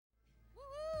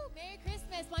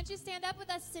don't you stand up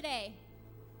with us today?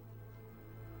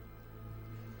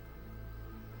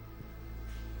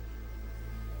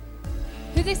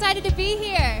 Who's excited to be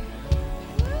here?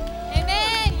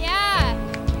 Amen. Yeah.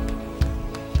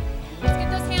 Let's get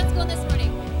those hands going this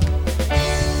morning.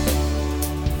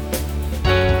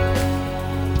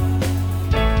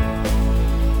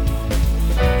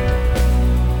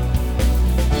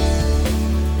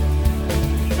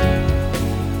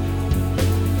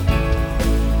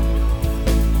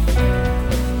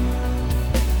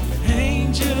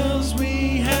 Angels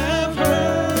we have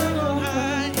heard on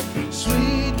high,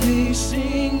 sweetly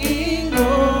singing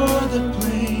o'er the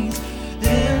plains,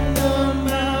 and the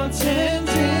mountains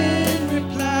in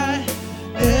reply,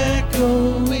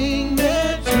 echoing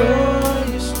their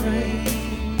joyous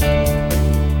strain.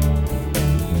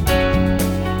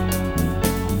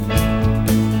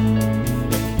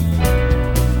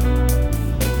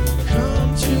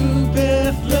 Come to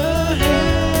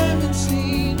Bethlehem and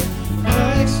see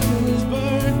Christ whose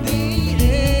birth the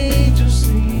angels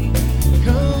sing.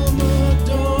 Come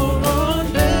adore on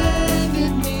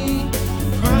bended knee,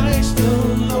 Christ the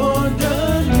Lord, the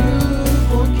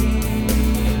newborn King.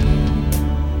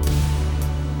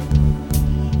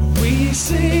 We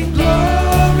sing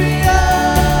Gloria,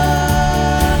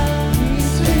 we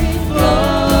sing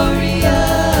Gloria,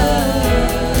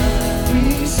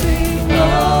 we sing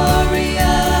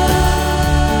Gloria,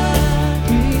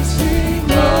 we sing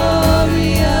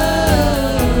Gloria,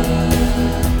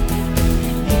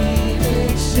 in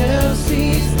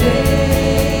excelsis Deo.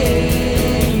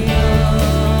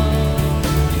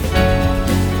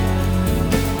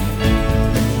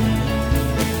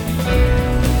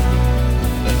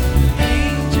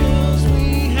 Angels we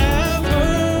have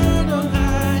heard on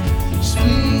high,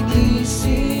 sweetly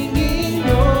singing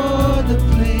o'er the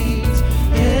plains,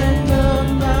 and the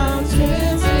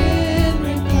mountains in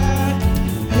reply,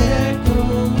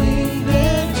 echoing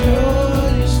their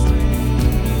joyous strain.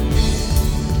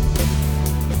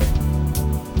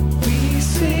 We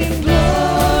sing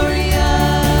Gloria,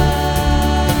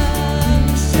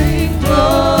 we sing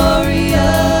Gloria,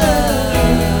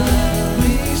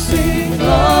 we sing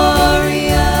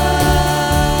Gloria,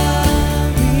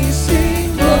 we sing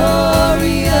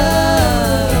Gloria,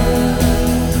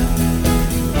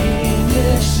 in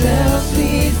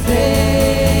excelsis Deo.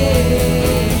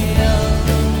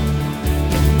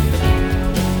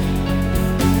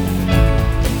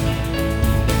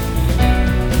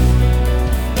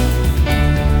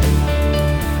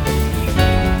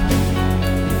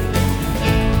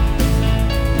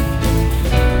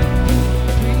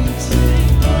 We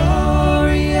sing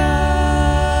Gloria,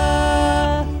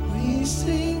 we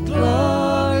sing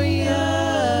Gloria,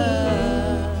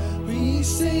 we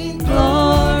sing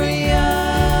Gloria,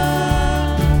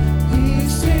 we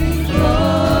sing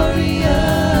Gloria,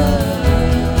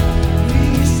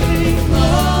 we sing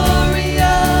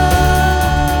Gloria,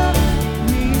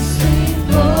 we sing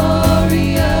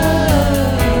Gloria,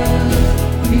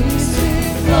 we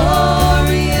sing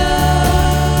Gloria,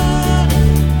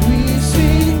 we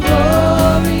sing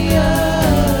Gloria,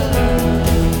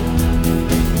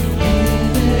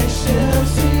 in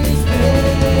excelsis Deo.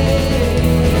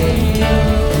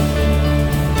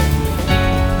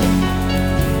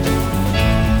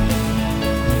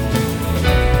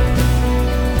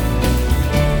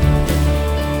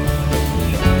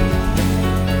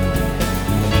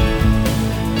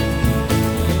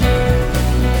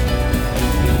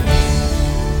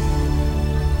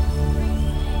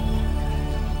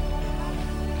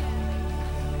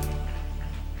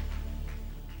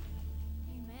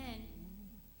 Amen.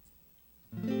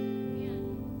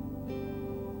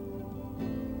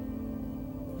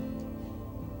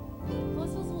 Well,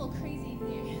 this feels a little crazy in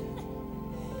here.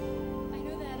 I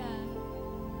know that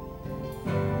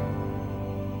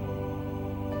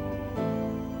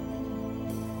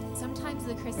sometimes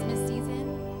the Christmas season,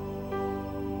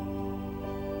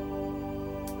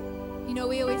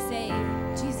 we always say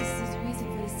Jesus is the reason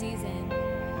for the season,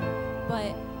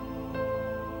 but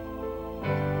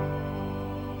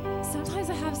sometimes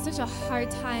I have such a hard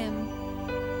time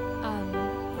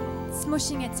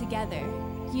smushing it together,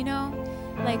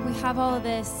 Like we have all of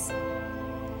this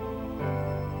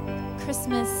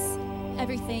Christmas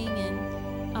everything, and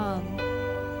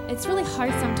it's really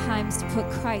hard sometimes to put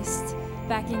Christ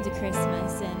back into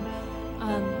Christmas. And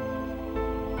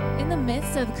in the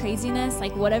midst of craziness,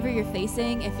 like whatever you're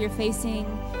facing, if you're facing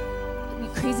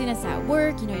craziness at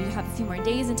work, you have a few more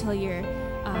days until you're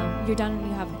done and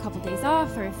you have a couple days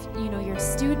off, or if you're a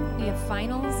student, you have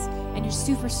finals and you're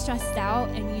super stressed out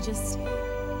and you're just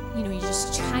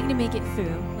trying to make it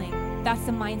through. Like that's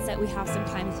the mindset we have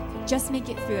sometimes. Just make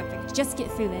it through it. Just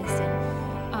get through this.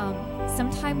 And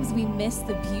sometimes we miss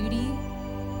the beauty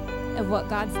of what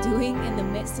God's doing in the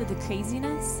midst of the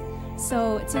craziness.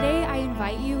 So today I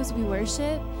invite you as we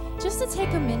worship just to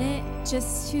take a minute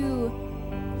just to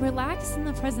relax in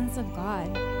the presence of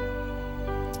God.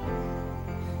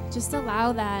 Just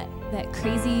allow that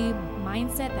crazy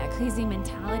mindset, that crazy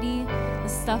mentality, the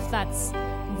stuff that's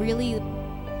really,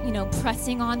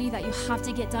 pressing on you that you have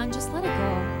to get done, just let it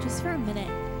go, just for a minute.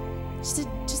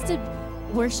 Just to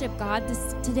worship God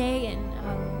today and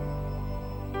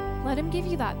let Him give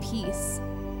you that peace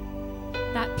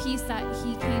that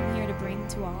He came here to bring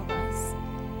to all of us.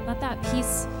 Let that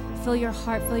peace fill your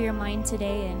heart, fill your mind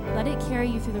today, and let it carry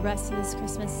you through the rest of this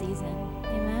Christmas season.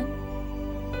 Amen.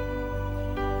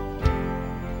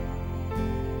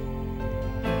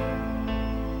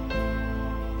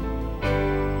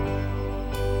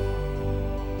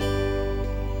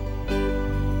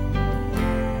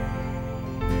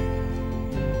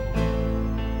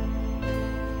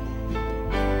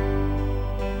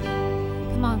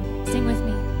 Come on, sing with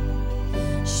me.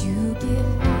 You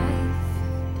give life,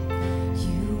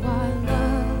 you are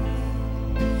love,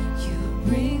 you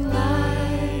bring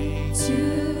light to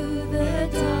the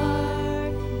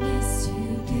darkness, you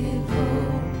give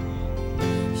hope,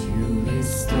 you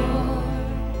restore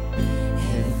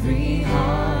every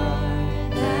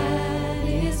heart that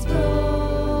is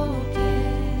broken.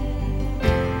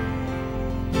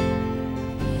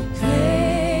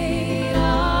 Great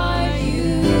are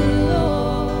you,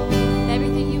 Lord.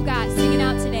 Everything you got, sing it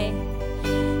out today.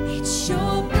 It's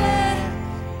your breath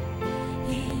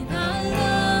in our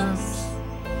lungs,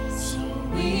 so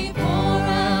we pour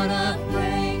out our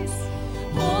praise,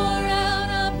 pour out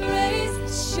our praise.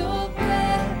 It's your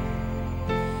breath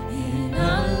in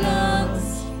our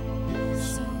lungs,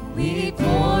 so we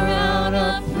pour out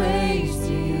our praise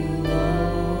to you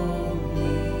only.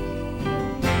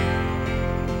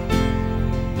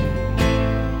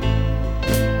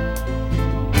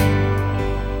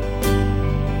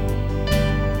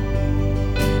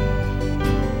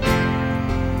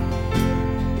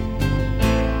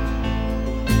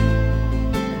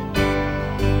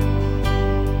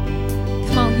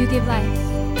 Come on, you give life.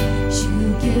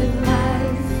 You give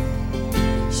life.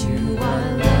 You are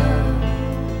love.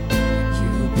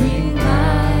 You bring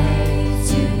light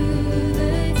to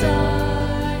the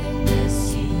darkness.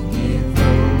 You give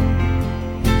hope.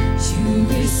 You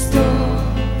restore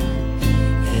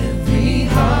every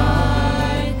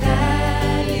heart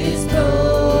that is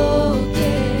broken.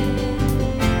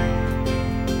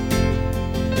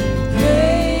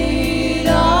 Great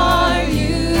are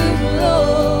you,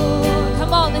 Lord.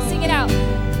 Come on, let's sing it out.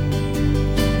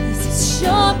 This is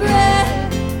your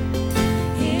breath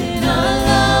in our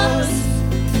lungs,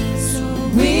 so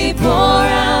we pour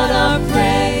out our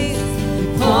praise, we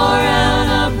pour out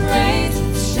our praise.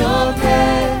 It's your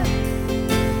breath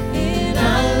in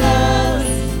our lungs,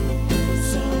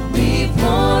 so we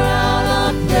pour out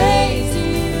our praise to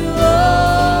you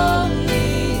only.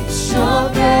 It's your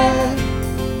breath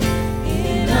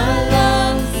in our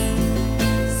lungs,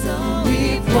 so we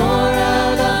pour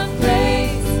out our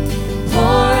praise,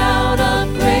 pour out our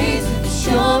praise. It's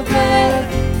your breath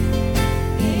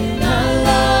in our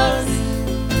lungs,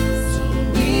 so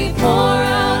we pour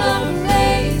out our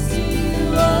praise to you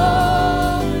only.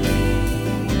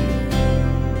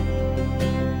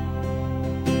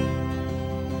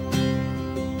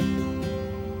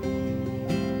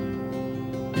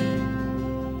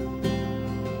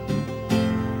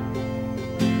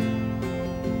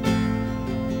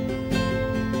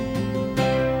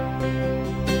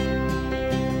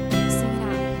 Sing it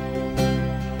out.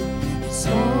 As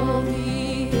all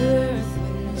the earth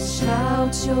will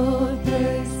shout your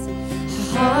praise,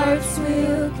 our hearts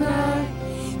will cry,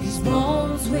 these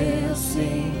bones will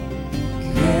sing.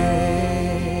 Great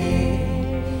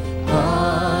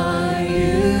are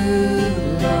you,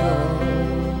 Lord.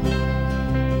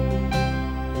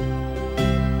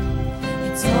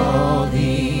 It's all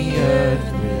the earth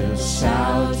will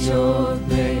shout your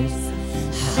praise,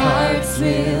 our hearts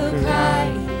will cry,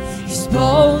 these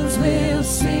bones will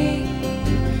sing.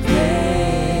 Great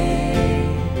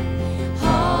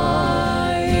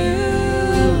are you,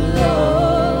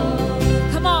 Lord.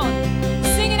 Come on,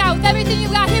 sing it out with everything you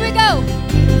got. Here we go.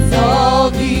 All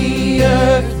the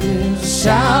earth will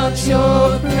shout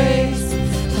your praise,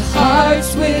 the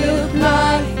hearts will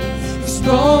cry, these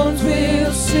bones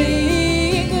will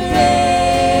sing. Great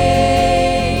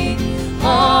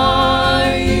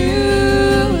are you,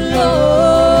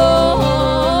 Lord.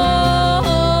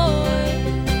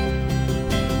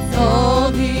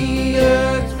 All the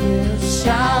earth will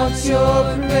shout your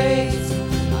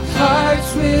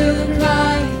rocks will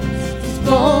cry, these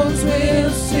bones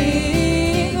will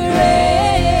sing.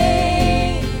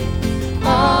 Great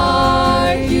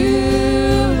are you,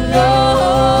 Lord.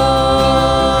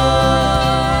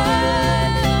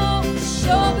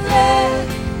 Your breath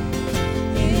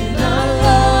in our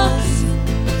lungs,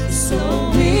 so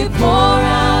we pour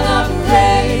out our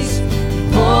praise,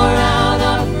 pour out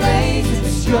our praise.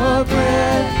 It's your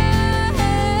breath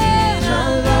in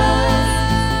our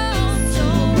lungs, so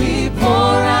we pour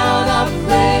out our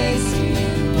praise to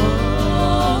you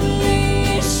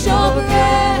only. It's your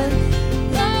breath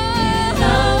in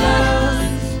our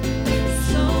lungs,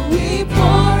 so we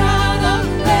pour out our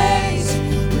praise, we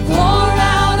pour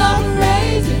out our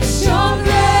praise. It's your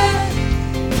breath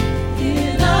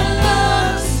in our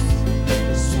lungs,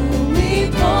 so we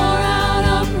pour out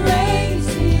our praise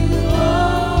to you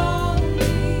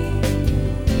only.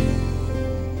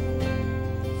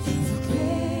 For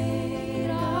great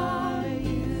are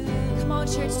you. Come on,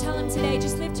 church, tell him today.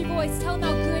 Just lift your voice. Tell him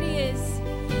how good he is.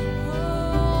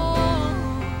 Oh.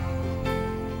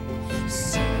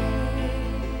 So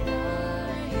great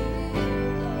are you,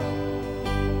 Lord.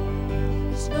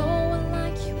 There's no one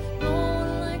like you, no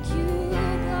one like you,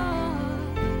 God.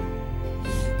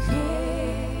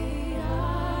 Great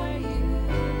are you,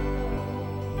 Lord.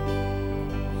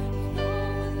 No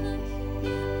one like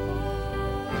you,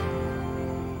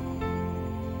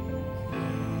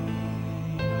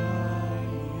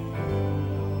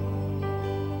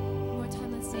 One more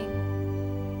time, let's sing.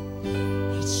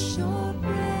 It's your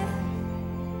breath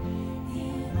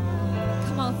in our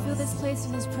Come on, fill this place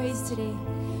with his praise today.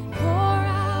 pour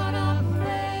out our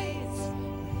praise,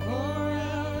 pour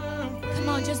out our Come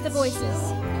on, just the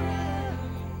voices.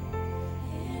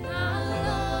 in our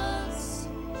lungs,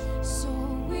 so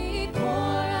we pour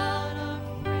out our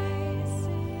praise.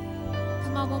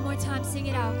 Come on, one more time, sing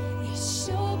it out. It's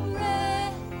your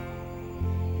breath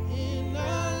in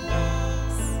our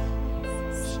lungs,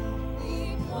 so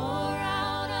we pour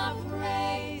out our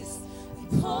praise, we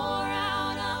pour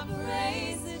out our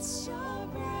praise. It's your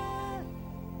breath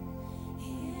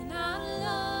in our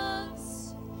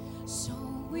lungs, so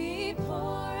we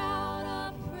pour out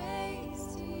our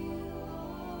praise to you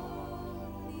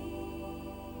only.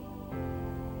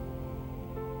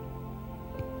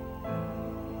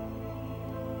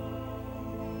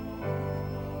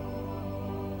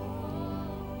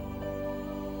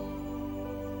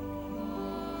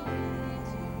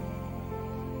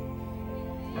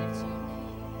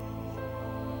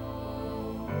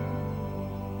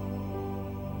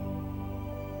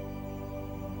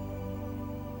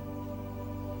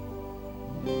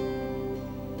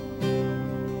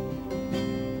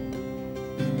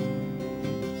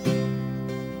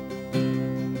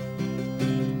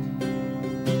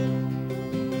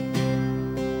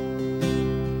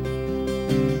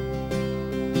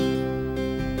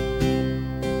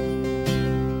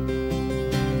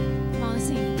 Come on,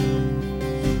 sing.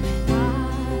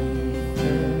 I've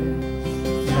heard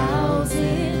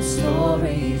 1,000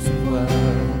 stories of what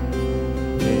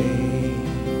they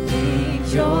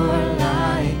think you're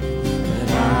like,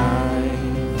 but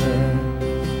I've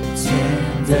heard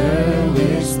tender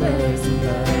whispers of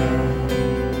love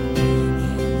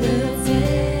in the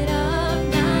dead of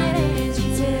night, and you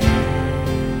tell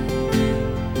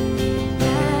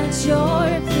that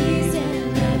you're pleased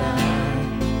and that I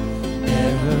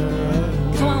never.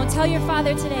 Come on, tell your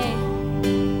father today.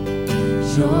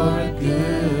 You're a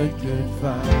good, good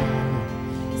Father.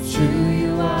 It's who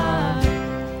you are.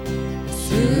 It's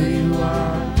who you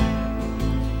are.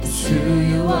 It's who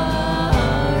you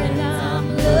are. And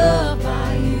I'm loved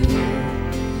by you.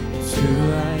 It's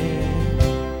who I am.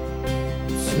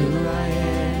 It's who I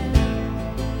am.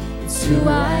 It's who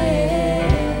I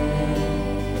am.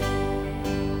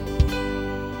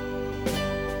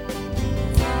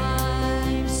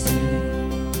 I've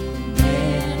seen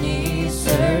many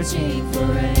searching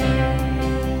for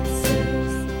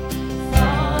answers,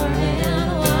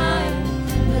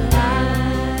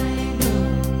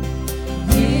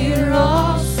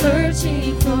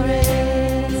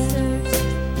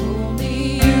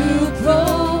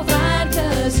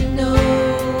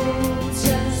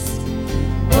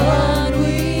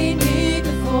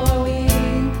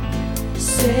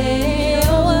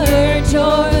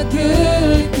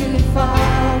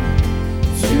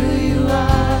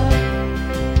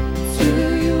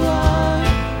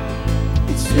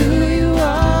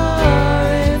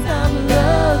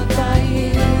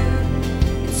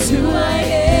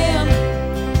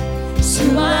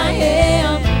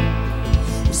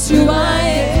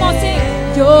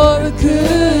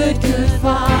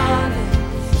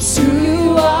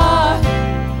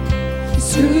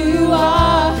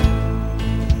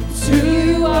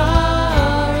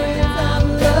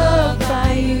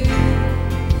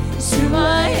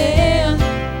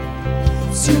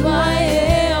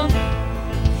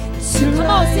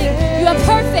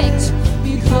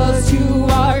 'cause you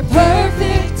are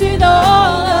perfect in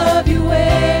all of your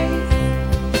ways.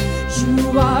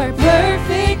 You are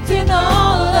perfect in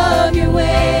all of your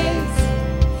ways.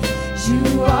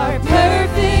 You are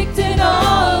perfect in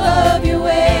all of your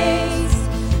ways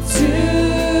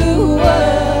to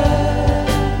us.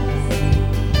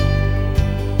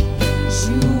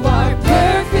 You are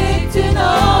perfect in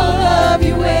all of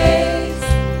your ways.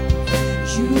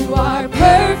 You are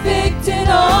perfect in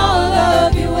all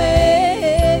of your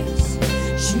ways.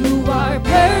 You are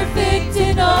perfect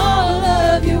in all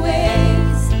of your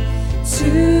ways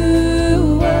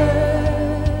to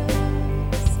us.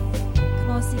 Come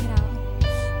on, sing it out.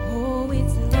 Oh,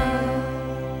 it's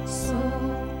love so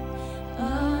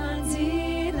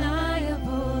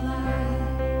undeniable.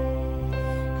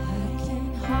 I can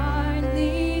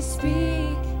hardly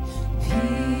speak.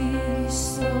 Peace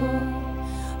so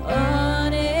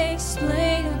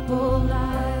unexplainable.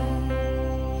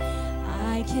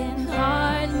 I can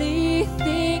hardly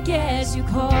think as you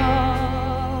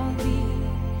call me.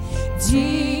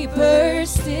 Deeper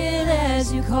still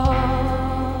as you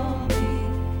call me.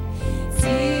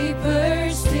 Deeper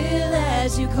still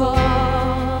as you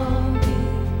call me.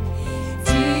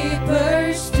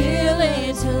 Deeper still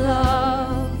into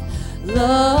love.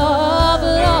 Love,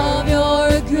 love, you're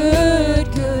a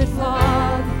good, good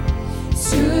Father.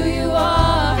 It's who you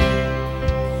are.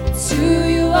 It's who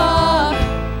you are.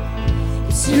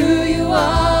 It's who you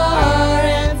are.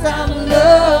 And I'm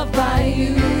loved by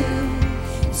you.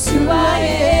 It's who I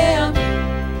am.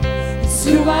 It's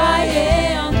who I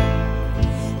am.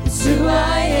 It's who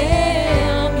I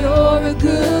am. You're a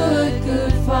good,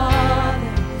 good Father.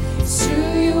 It's who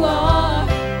you are.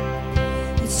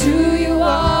 It's who you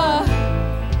are.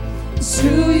 It's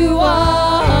who you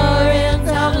are. And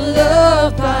I'm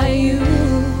loved by you.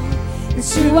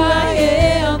 It's who I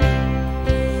am.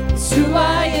 It's who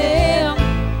I am.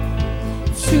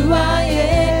 It's who I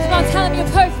am. Come on, tell him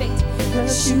you're perfect.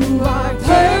 'Cause you are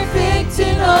perfect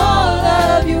in all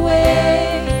of your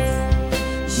ways.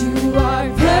 You are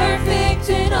perfect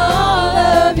in all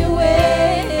of your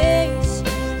ways.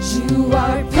 You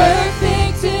are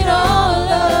perfect in all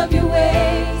of your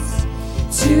ways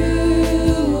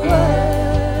to us.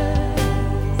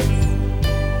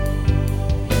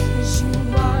 You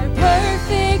are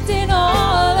perfect in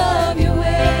all of your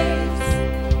ways.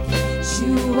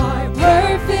 You are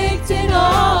perfect in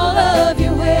all of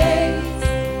your ways.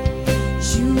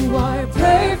 You are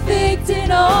perfect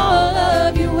in all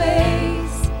of your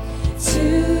ways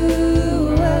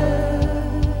to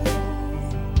us.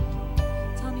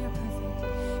 Tell me you're perfect.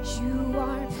 You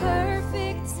are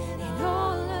perfect in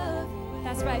all of your ways.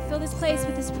 That's right. Fill this place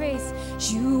with his praise.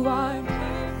 You are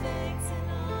perfect in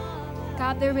all of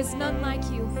God, there is none like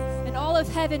you in all of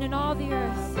heaven and all the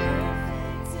earth.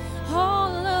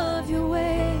 all of your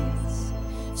ways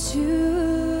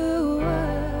to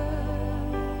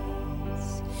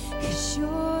us. 'Cause you're a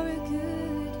good,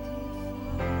 good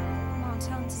Come on,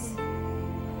 tell him today.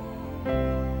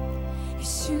 Father.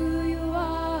 It's who you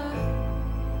are.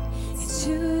 It's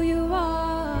who you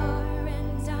are.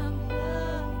 And I'm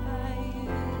loved by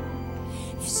you.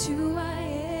 It's who I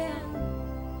am.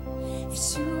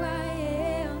 It's who I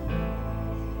am.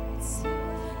 It's who I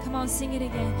am. Come on, sing it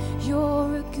again.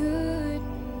 You're a good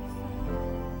Father.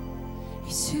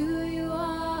 It's who you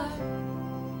are.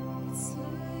 It's who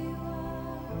you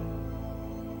are.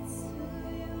 It's who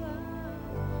you are.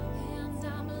 And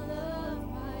I'm loved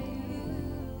by you.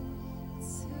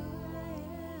 It's who I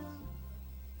am.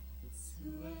 It's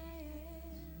who I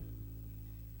am.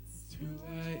 It's who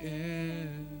I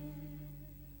am.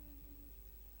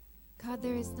 God,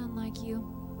 there is none like you.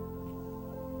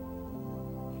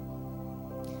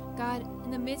 God,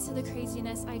 in the midst of the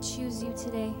craziness, I choose you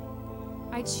today.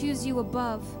 I choose you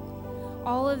above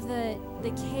all of the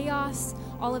chaos,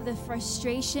 all of the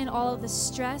frustration, all of the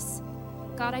stress.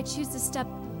 God, I choose to step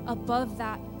above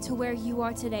that to where you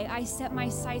are today. I set my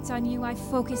sights on you. I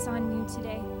focus on you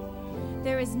today.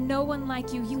 There is no one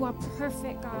like you. You are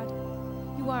perfect, God.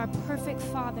 You are a perfect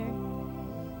Father.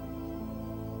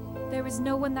 There is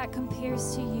no one that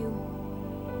compares to you.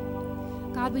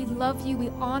 God, we love you. We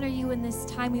honor you in this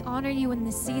time. We honor you in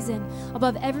this season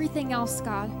above everything else,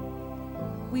 God.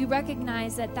 We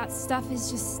recognize that that stuff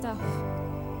is just stuff.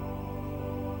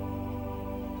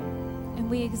 And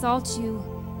we exalt you.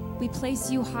 We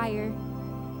place you higher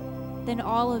than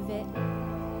all of it.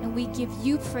 And we give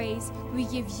you praise. We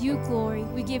give you glory.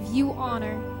 We give you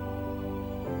honor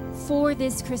for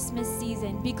this Christmas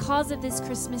season. Because of this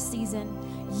Christmas season,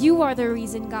 you are the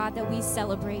reason, God, that we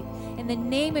celebrate. In the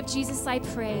name of Jesus, I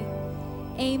pray.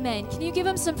 amen. Can you give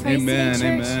him some praise today, church?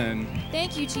 Amen.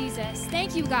 Thank you, Jesus.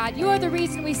 Thank you, God. You are the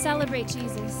reason we celebrate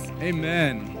Jesus.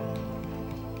 Amen.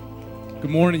 Good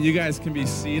morning. You guys can be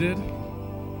seated.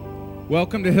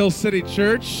 Welcome to Hill City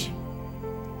Church.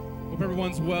 Hope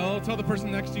everyone's well. Tell the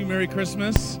person next to you Merry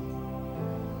Christmas.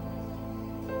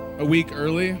 A week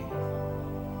early.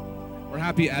 Or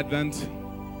Happy Advent,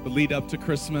 the lead up to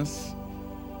Christmas.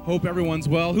 Hope everyone's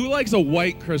well. Who likes a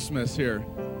white Christmas here?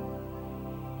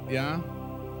 Yeah?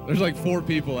 There's like 4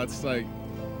 people. That's like,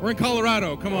 we're in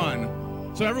Colorado, come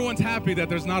on. So everyone's happy that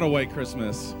there's not a white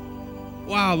Christmas.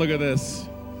 Wow, look at this.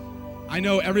 I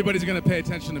know everybody's gonna pay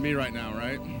attention to me right now,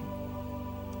 right?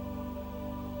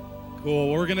 Cool,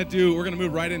 what we're gonna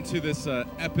move right into this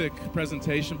epic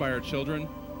presentation by our children.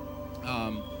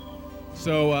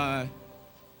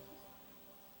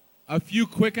 A few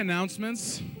quick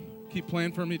announcements. Keep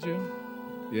playing for me, Jim.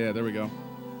 Yeah, there we go.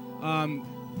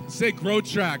 Say Grow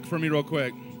Track for me real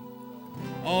quick.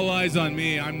 All eyes on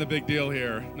me. I'm the big deal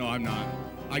here. No, I'm not.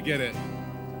 I get it.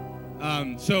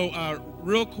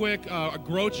 Real quick,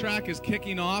 Grow Track is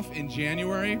kicking off in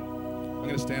January. I'm going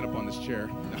to stand up on this chair.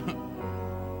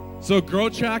 So Grow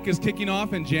Track is kicking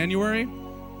off in January.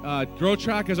 Grow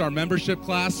Track is our membership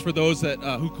class for those that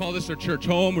who call this their church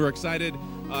home. We're excited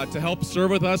to help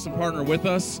serve with us and partner with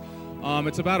us.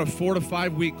 It's about a 4 to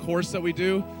 5 week course that we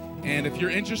do. And if you're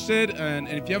interested and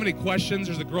if you have any questions,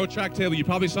 there's a Grow Track table. You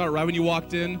probably saw it right when you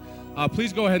walked in.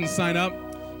 Please go ahead and sign up,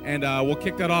 and we'll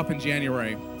kick that off in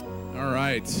January. All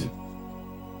right.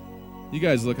 You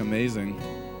guys look amazing.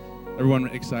 Everyone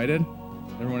excited?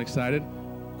 Everyone excited?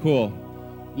 Cool.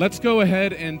 Let's go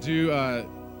ahead and do,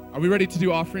 are we ready to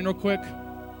do offering real quick?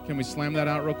 Can we slam that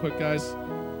out real quick, guys?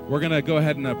 We're going to go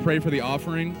ahead and pray for the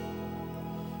offering.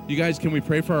 You guys, can we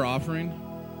pray for our offering?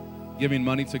 Giving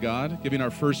money to God, giving our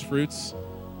first fruits.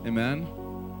 Amen.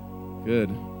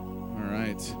 Good. All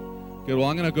right. Good. Well,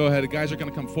 I'm going to go ahead. The guys are going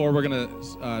to come forward. We're going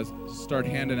to start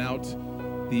handing out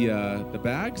the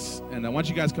bags. And I want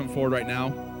you guys to come forward right now.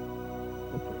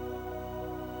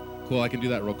 Cool. I can do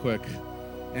that real quick.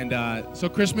 And so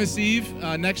Christmas Eve,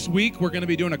 next week, we're going to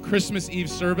be doing a Christmas Eve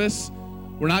service.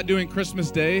 We're not doing Christmas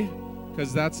Day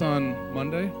because that's on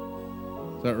Monday.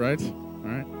 Is that right? All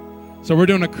right. So we're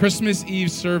doing a Christmas Eve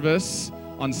service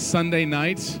on Sunday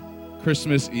night,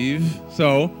 Christmas Eve.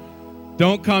 So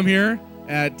don't come here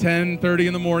at 10:30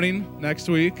 in the morning next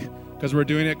week because we're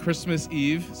doing it Christmas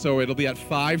Eve. So it'll be at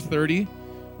 5:30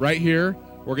 right here.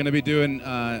 We're going to be doing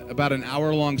about an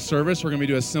hour-long service. We're going to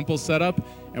do a simple setup,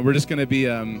 and we're just going to be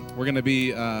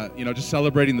just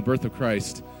celebrating the birth of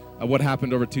Christ, what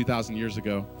happened over 2,000 years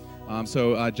ago.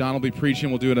 So John will be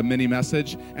preaching. We'll do it a mini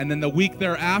message. And then the week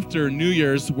thereafter, New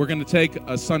Year's, we're going to take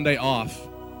a Sunday off.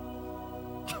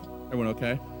 Everyone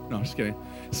okay? No, I'm just kidding.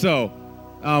 So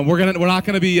we're not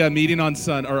going to be meeting on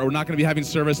or we're not going to be having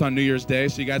service on New Year's Day,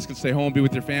 so you guys can stay home, be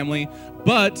with your family.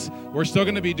 But we're still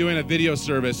going to be doing a video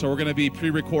service. So we're going to be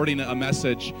pre-recording a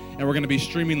message, and we're going to be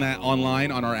streaming that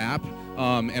online on our app.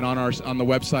 And on the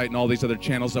website and all these other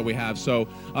channels that we have. So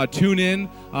tune in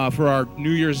for our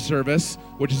New Year's service,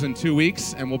 which is in 2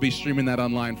 weeks, and we'll be streaming that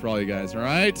online for all you guys, all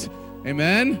right?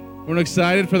 Amen? We're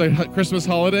excited for the Christmas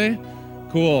holiday?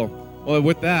 Cool. Well,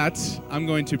 with that, I'm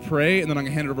going to pray, and then I'm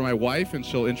going to hand it over to my wife, and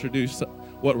she'll introduce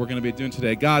what we're going to be doing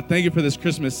today. God, thank you for this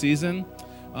Christmas season.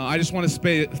 I just want to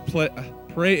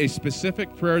pray a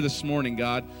specific prayer this morning,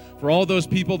 God, for all those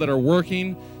people that are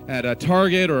working at a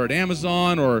Target or at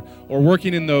Amazon or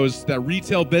working in that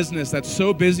retail business that's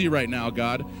so busy right now,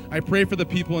 God. I pray for the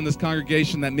people in this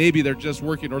congregation that maybe they're just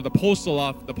working, or the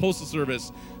postal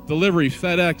service, delivery,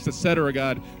 FedEx, etc.,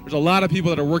 God. There's a lot of people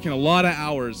that are working a lot of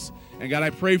hours. And God,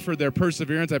 I pray for their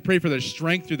perseverance. I pray for their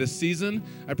strength through this season.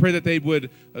 I pray that they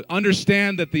would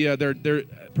understand that they're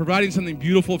providing something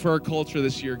beautiful for our culture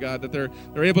this year, God, that they're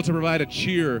able to provide a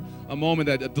cheer, a moment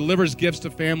that delivers gifts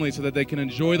to families so that they can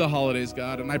enjoy the holidays,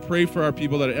 God. And I pray for our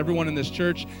people, that everyone in this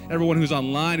church, everyone who's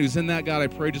online, who's in that, God, I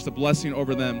pray just a blessing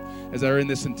over them as they're in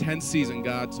this intense season,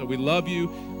 God. So we love you.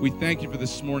 We thank you for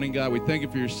this morning, God. We thank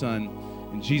you for your son.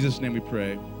 In Jesus' name we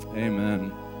pray.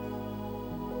 Amen.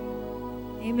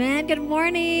 Amen. Good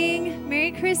morning.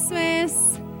 Merry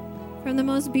Christmas from the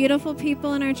most beautiful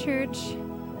people in our church.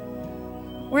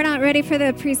 We're not ready for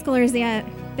the preschoolers yet.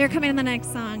 They're coming in the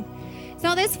next song.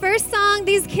 So this first song,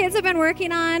 these kids have been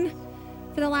working on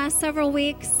for the last several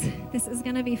weeks. This is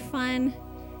going to be fun.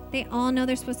 They all know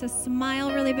they're supposed to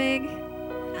smile really big.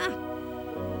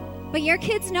 But your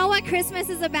kids know what Christmas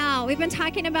is about. We've been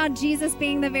talking about Jesus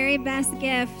being the very best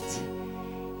gift.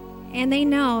 And they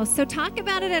know. So talk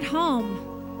about it at home.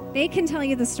 They can tell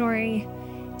you the story.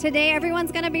 Today,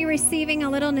 everyone's going to be receiving a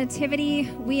little nativity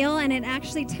wheel, and it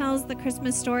actually tells the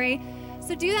Christmas story.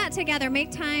 So do that together.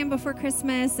 Make time before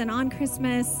Christmas and on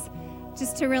Christmas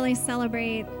just to really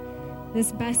celebrate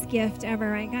this best gift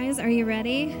ever, right, guys? Are you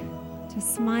ready to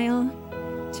smile,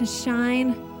 to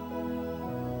shine?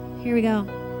 Here we go.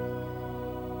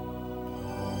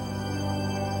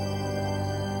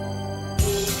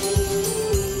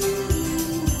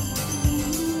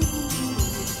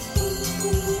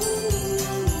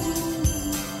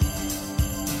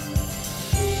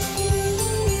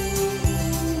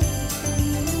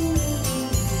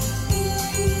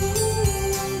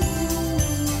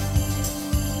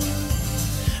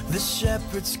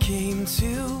 Shepherds came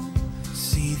to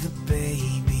see the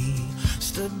baby,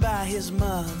 stood by his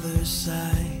mother's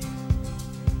side.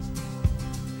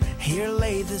 Here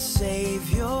lay the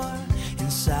Savior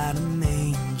inside a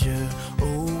manger.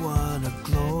 Oh, what a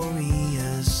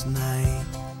glorious night.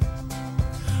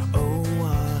 Oh,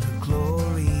 what a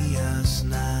glorious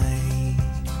night.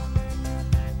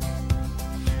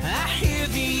 I hear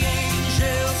the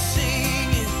angels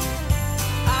singing,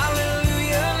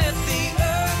 hallelujah, let the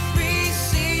earth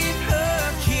receive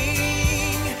her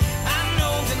King. I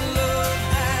know that love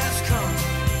has come.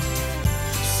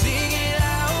 Sing it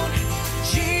out,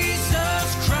 Jesus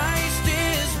Christ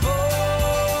is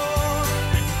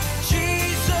born.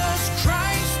 Jesus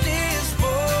Christ is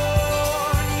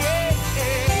born, yeah.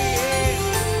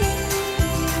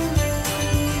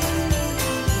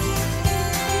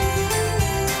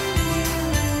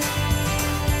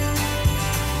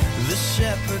 The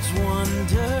shepherds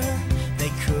wondered,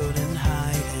 they couldn't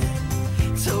hide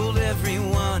it, told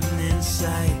everyone in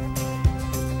sight.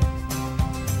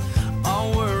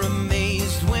 All were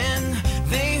amazed when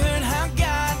they heard how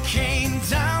God came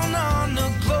down on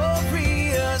a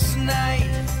glorious night.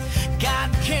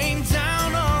 God came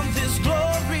down on this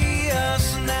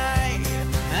glorious night.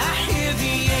 I hear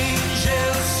the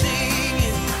angels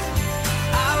singing,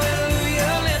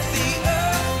 hallelujah, let the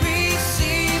earth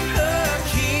receive her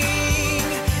King.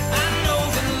 I know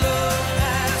that love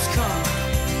has come.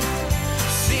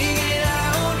 Sing it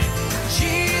out,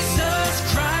 Jesus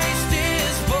Christ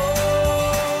is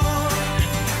born.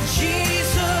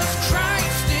 Jesus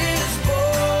Christ is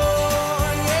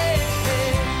born, yeah.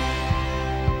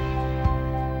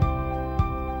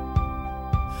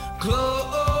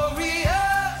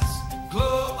 Glorious,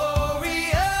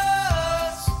 glorious,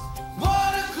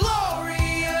 what a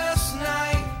glorious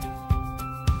night.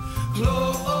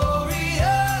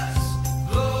 Glorious,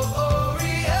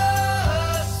 glorious,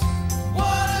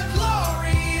 what a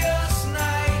glorious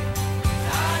night.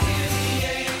 I hear the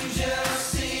angels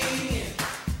singing,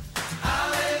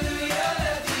 hallelujah,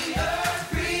 let the earth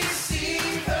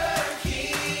receive her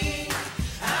King.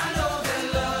 I know that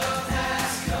love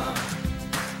has come.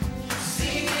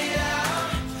 Sing it out,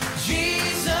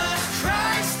 Jesus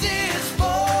Christ is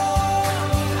born.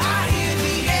 I hear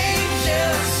the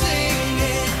angels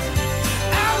singing,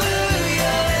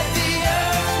 hallelujah, let the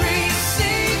earth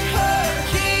receive her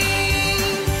King.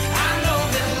 I know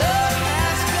that love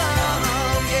has come,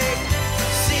 yeah.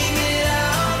 Sing it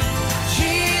out,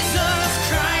 Jesus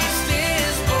Christ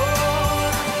is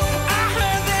born. I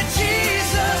heard that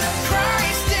Jesus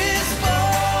Christ is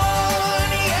born,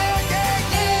 yeah, yeah,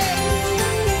 yeah.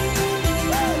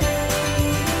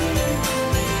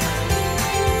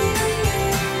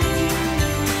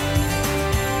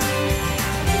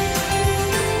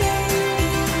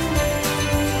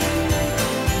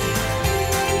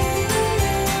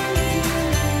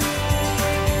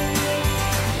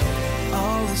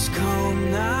 All is calm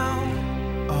now,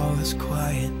 all is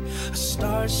quiet, a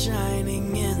star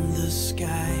shining in the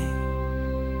sky.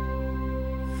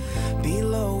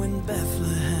 Below in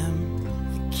Bethlehem,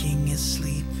 the King is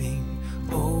sleeping.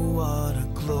 Oh, what a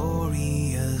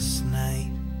glorious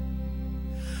night.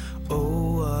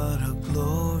 Oh, what a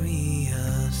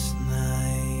glorious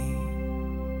night.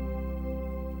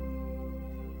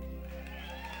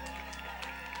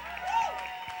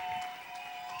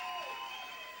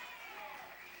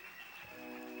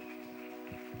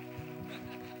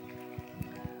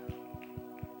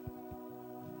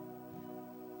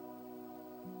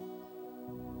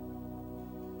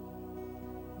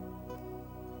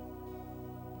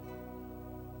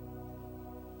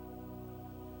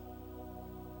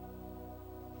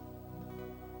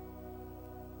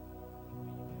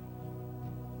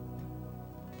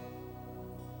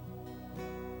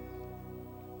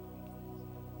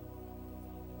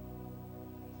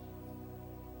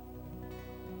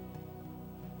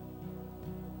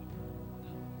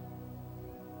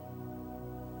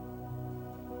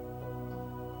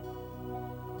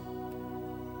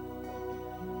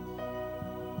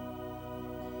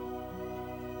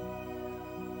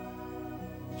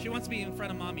 She wants to be in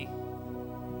front of mommy. Come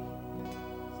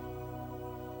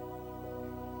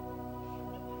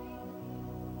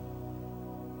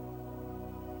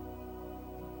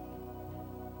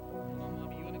on,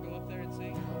 mommy, you want to go up there and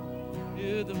sing?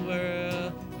 To the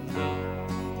world alone.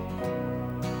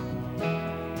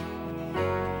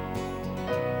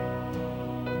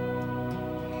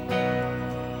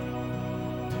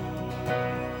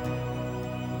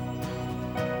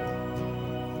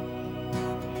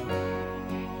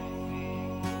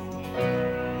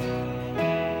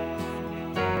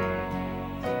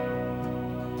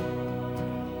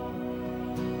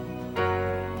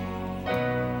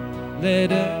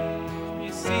 Let her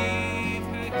receive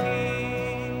her King.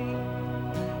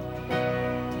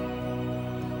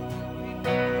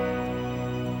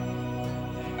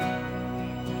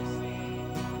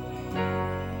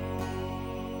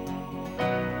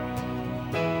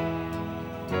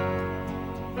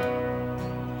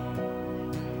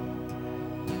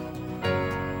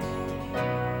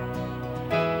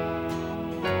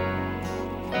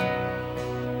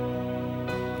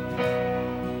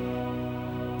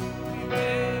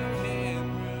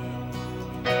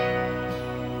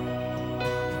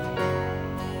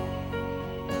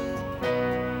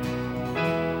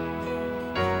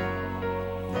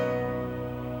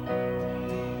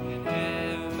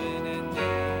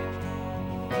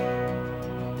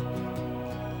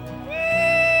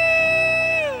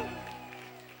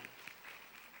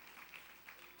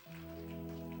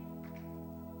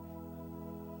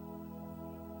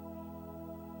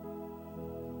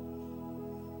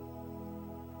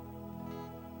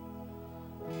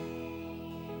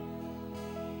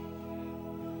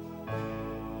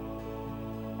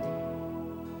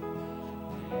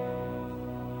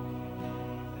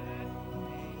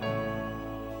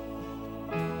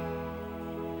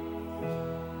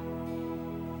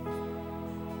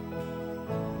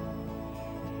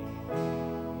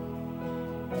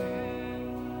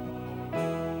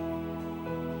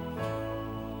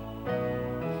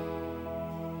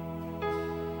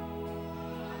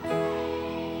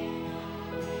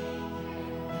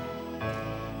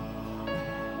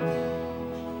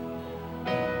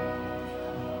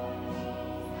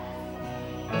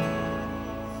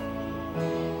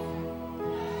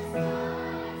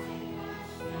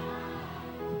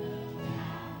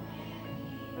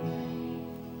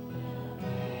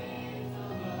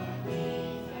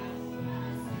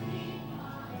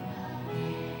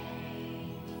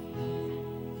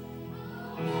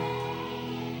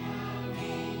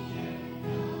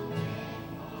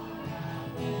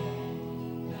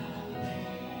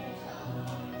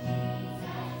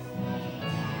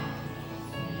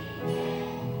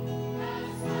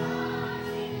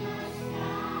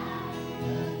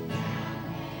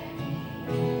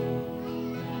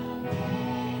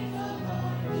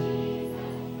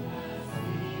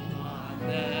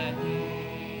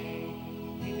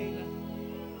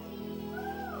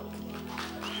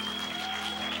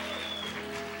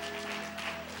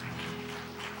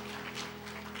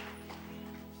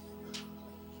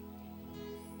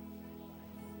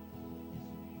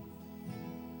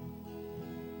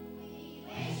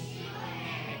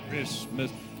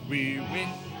 Christmas, we wish.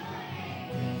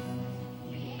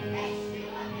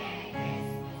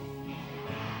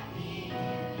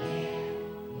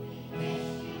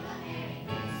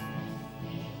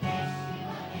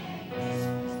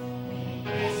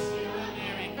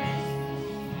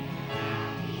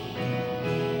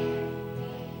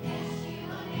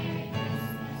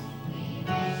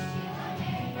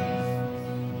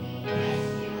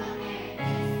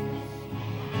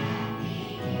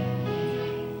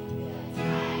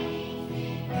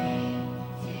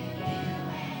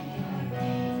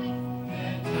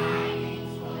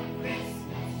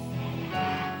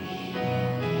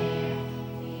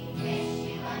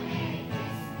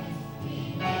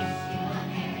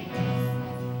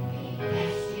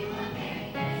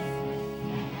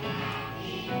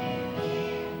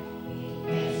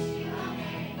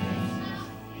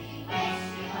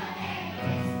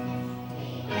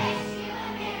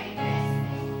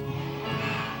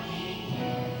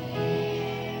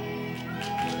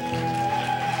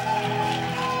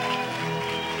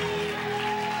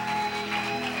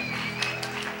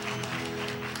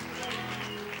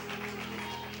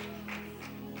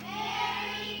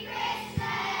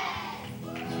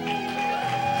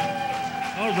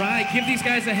 All right, give these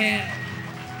guys a hand.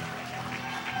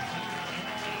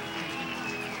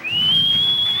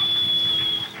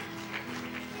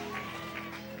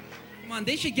 Come on,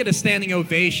 they should get a standing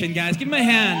ovation, guys. Give them a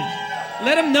hand.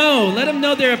 Let them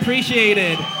know they're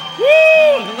appreciated. Woo!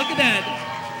 Look at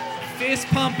that. Fist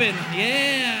pumping.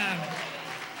 Yeah.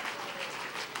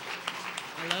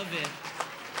 love it.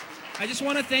 I just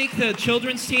want to thank the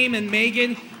children's team and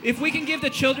Megan. If we can give the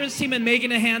children's team and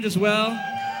Megan a hand as well.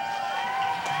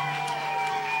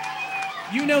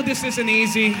 You know this isn't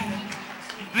easy.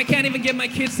 I can't even get my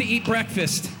kids to eat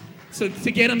breakfast. So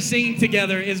to get them singing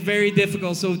together is very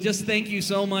difficult. So just thank you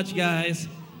so much, guys.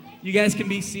 You guys can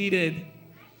be seated.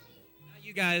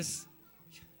 You guys.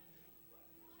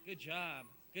 Good job.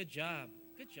 Good job.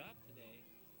 Good job today.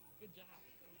 Good job.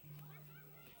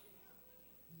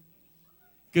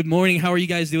 Good morning. How are you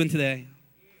guys doing today?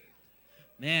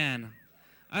 Man,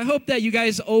 I hope that you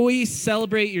guys always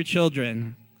celebrate your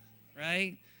children,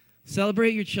 right?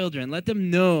 Celebrate your children. Let them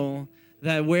know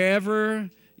that wherever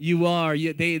you are,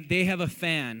 they have a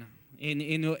fan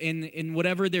in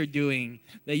whatever they're doing,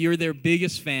 that you're their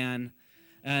biggest fan.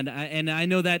 And I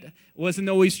know that wasn't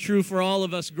always true for all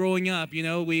of us growing up. You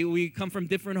know, we come from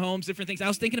different homes, different things. I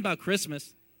was thinking about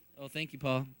Christmas. Oh, thank you,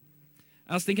 Paul.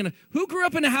 I was thinking, who grew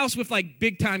up in a house with, like,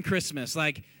 big-time Christmas?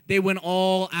 Like, they went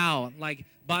all out, like,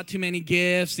 bought too many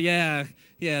gifts. Yeah,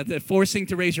 forcing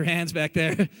to raise your hands back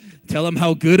there. Tell them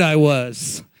how good I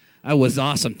was. I was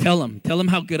awesome. Tell them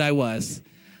how good I was.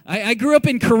 I grew up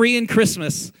in Korean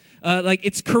Christmas.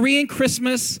 It's Korean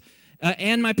Christmas,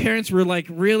 and my parents were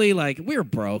really we were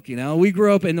broke, you know. We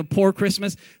grew up in a poor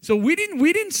Christmas, so we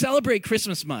didn't celebrate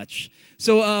Christmas much.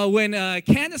 So when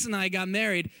Candace and I got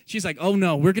married, she's like, "Oh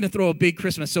no, we're gonna throw a big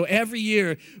Christmas." So every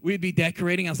year we'd be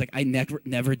decorating. I was like, "I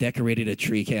never decorated a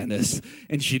tree, Candace,"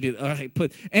 and she did. All right,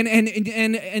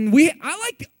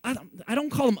 I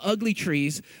don't call them ugly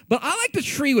trees, but I like the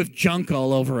tree with junk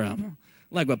all over them,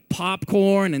 like with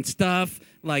popcorn and stuff.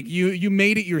 Like you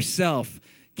made it yourself.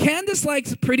 Candace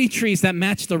likes pretty trees that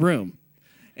match the room.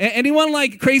 Anyone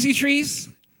like crazy trees?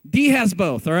 D has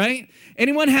both, all right?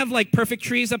 Anyone have like perfect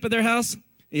trees up at their house?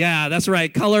 Yeah, that's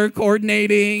right. Color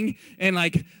coordinating and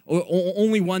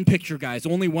only one picture, guys.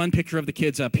 Only one picture of the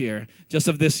kids up here, just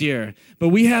of this year. But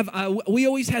we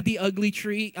always had the ugly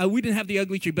tree. We didn't have the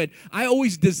ugly tree, but I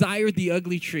always desired the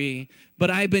ugly tree. But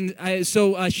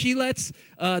she lets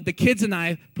the kids and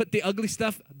I put the ugly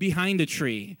stuff behind the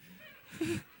tree.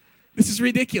 This is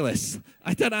ridiculous.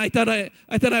 I thought I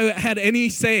had any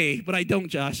say, but I don't,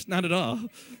 Josh. Not at all.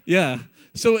 Yeah.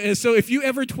 So if you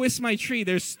ever twist my tree,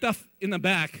 there's stuff in the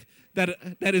back that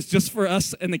is just for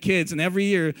us and the kids. And every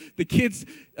year, the kids,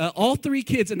 all three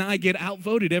kids and I get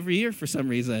outvoted every year for some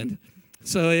reason.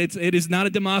 So it is not a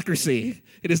democracy.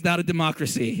 It is not a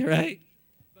democracy, right?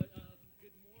 But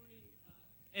good morning,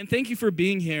 and thank you for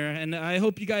being here. And I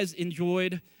hope you guys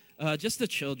enjoyed just the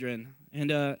children,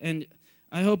 and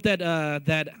I hope that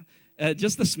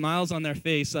just the smiles on their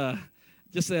face.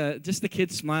 Just the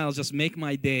kids' smiles just make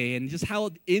my day, and just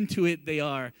how into it they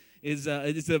are is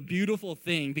a beautiful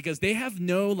thing, because they have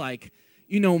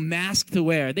no mask to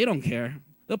wear. They don't care.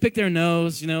 They'll pick their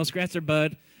nose, scratch their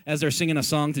butt as they're singing a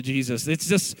song to Jesus. It's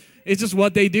just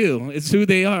what they do. It's who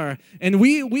they are, and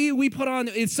we put on.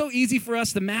 It's so easy for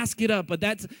us to mask it up, but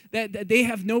that they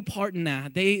have no part in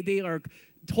that. They are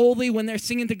totally, when they're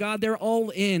singing to God, they're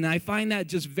all in. I find that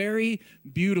just very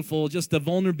beautiful, just the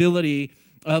vulnerability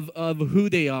of who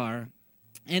they are.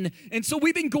 And so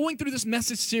we've been going through this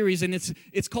message series, and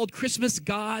it's called Christmas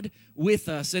God with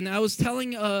Us. And I was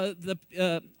telling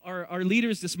our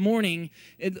leaders this morning,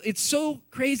 it's so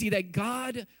crazy that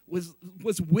God was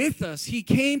with us. He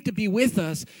came to be with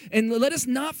us. And let us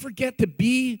not forget to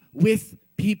be with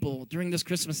people during this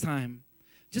Christmas time.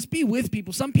 Just be with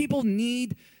people. Some people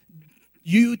need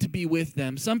you to be with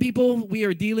them. Some people, we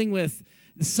are dealing with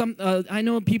I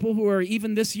know people who are,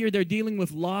 even this year, they're dealing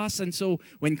with loss, and so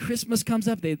when Christmas comes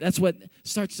up, that's what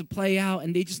starts to play out,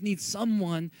 and they just need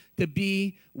someone to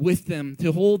be with them,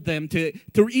 to hold them, to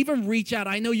even reach out.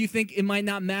 I know you think it might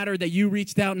not matter that you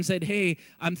reached out and said, "Hey,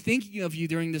 I'm thinking of you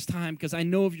during this time because I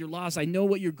know of your loss. I know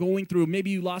what you're going through. Maybe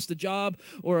you lost a job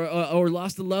or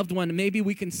lost a loved one. Maybe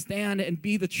we can stand and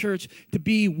be the church to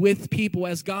be with people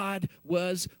as God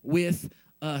was with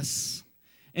us."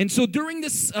 And so during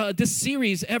this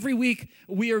series, every week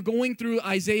we are going through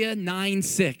Isaiah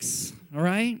 9:6. All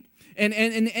right,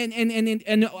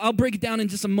 and I'll break it down in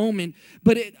just a moment.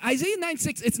 But Isaiah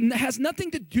 9:6, it has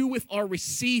nothing to do with our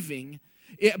receiving,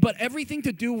 but everything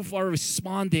to do with our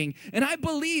responding. And I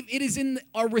believe it is in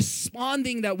our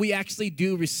responding that we actually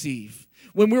do receive.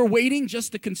 When we're waiting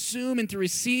just to consume and to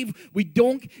receive, we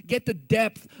don't get the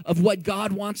depth of what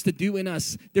God wants to do in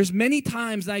us. There's many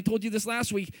times, and I told you this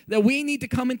last week, that we need to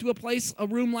come into a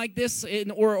room like this,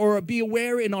 or be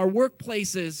aware in our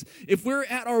workplaces. If we're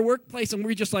at our workplace and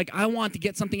we're just like, "I want to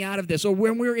get something out of this," or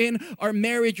when we're in our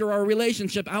marriage or our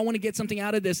relationship, "I want to get something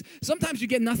out of this," sometimes you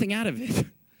get nothing out of it.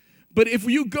 But if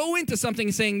you go into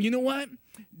something saying, "You know what?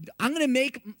 I'm going to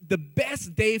make the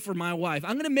best day for my wife.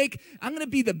 I'm going to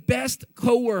be the best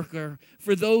coworker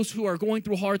for those who are going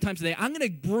through hard times today. I'm going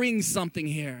to bring something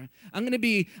here. I'm going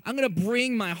to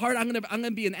bring my heart. I'm going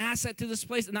to be an asset to this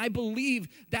place. And I believe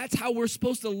that's how we're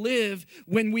supposed to live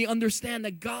when we understand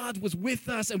that God was with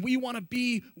us and we want to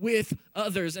be with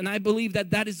others. And I believe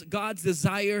that that is God's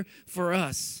desire for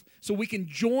us. So we can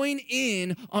join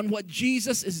in on what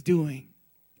Jesus is doing.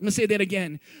 I'm going to say that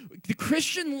again. The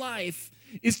Christian life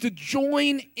is to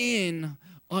join in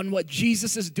on what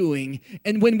Jesus is doing.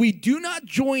 And when we do not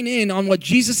join in on what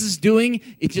Jesus is doing,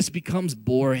 it just becomes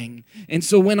boring. And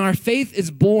so when our faith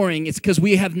is boring, it's because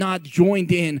we have not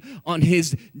joined in on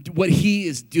what he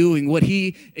is doing, what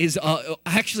he is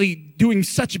actually doing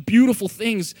such beautiful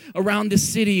things around this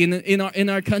city and in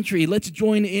our country. Let's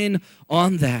join in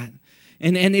on that.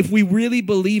 And if we really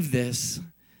believe this,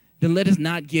 then let us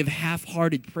not give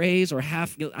half-hearted praise or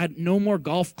no more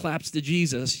golf claps to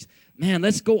Jesus. Man,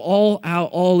 let's go all out,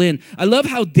 all in. I love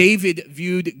how David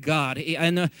viewed God.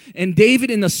 And David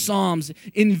in the Psalms,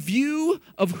 in view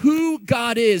of who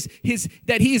God is,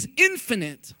 that he is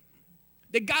infinite,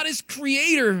 that God is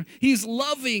creator, he's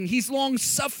loving, he's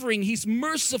long-suffering, he's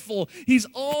merciful, he's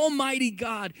almighty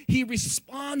God. He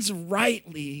responds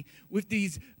rightly with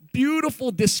these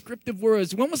beautiful descriptive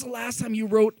words. When was the last time you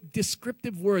wrote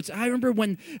descriptive words? I remember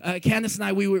when Candace and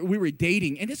I, we were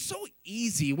dating, and it's so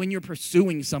easy when you're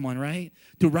pursuing someone, right,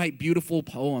 to write beautiful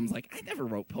poems. Like, I never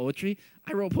wrote poetry.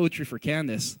 I wrote poetry for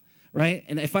Candace, right?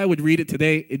 And if I would read it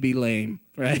today, it'd be lame,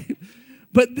 right?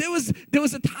 But there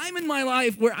was a time in my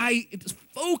life where I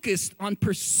focused on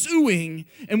pursuing,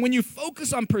 and when you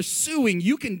focus on pursuing,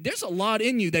 there's a lot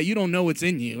in you that you don't know what's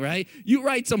in you, right? You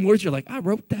write some words, you're like, I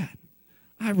wrote that.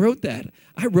 I wrote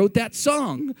that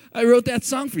song. I wrote that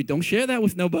song for you. Don't share that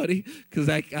with nobody because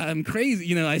I'm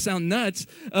crazy. I sound nuts.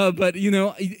 But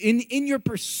in your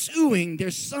pursuing,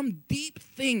 there's some deep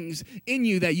things in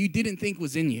you that you didn't think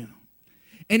was in you.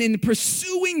 And in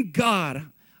pursuing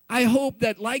God, I hope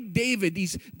that like David,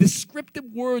 these descriptive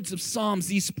words of Psalms,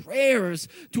 these prayers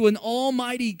to an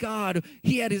almighty God,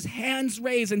 he had his hands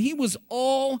raised and he was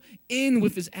all in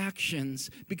with his actions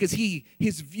because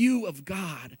his view of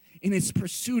God in his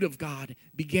pursuit of God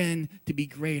began to be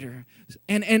greater.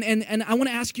 And I want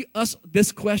to ask us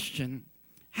this question.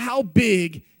 How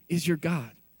big is your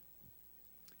God?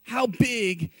 How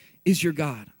big is your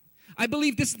God? I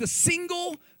believe this is the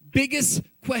single biggest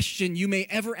question you may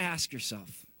ever ask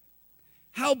yourself.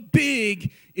 How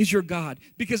big is your God?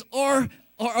 Because our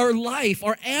life,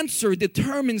 our answer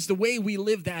determines the way we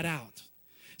live that out.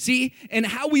 See, and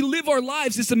how we live our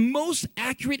lives is the most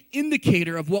accurate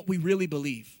indicator of what we really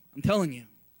believe. I'm telling you,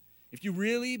 if you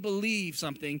really believe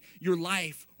something, your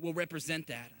life will represent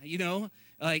that.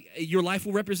 Your life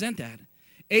will represent that.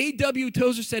 A.W.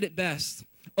 Tozer said it best.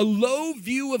 A low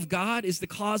view of God is the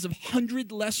cause of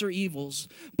 100 lesser evils,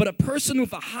 but a person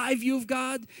with a high view of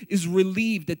God is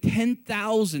relieved of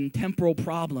 10,000 temporal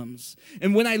problems.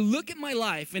 And when I look at my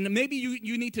life, and maybe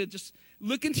you need to just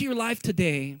look into your life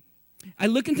today, I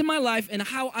look into my life and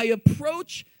how I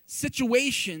approach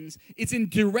situations, it's in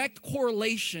direct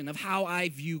correlation of how I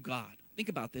view God. Think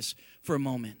about this for a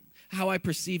moment, how I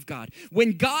perceive God.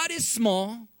 When God is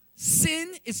small,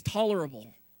 sin is tolerable,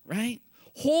 right?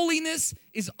 Holiness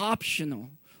is optional.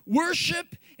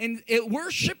 Worship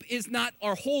is not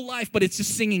our whole life, but it's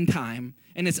just singing time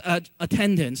and it's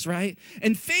attendance, right?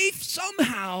 And faith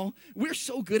somehow, we're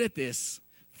so good at this.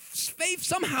 Faith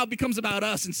somehow becomes about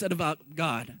us instead of about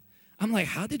God. I'm like,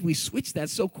 how did we switch that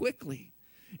so quickly?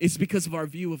 It's because of our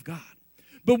view of God.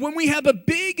 But when we have a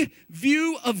big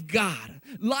view of God,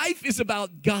 life is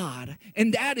about God,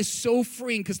 and that is so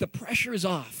freeing because the pressure is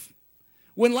off.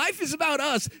 When life is about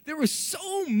us, there is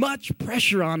so much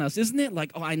pressure on us, isn't it?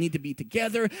 Like, I need to be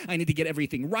together. I need to get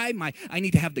everything right. I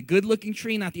need to have the good-looking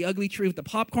tree, not the ugly tree with the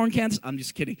popcorn cans. I'm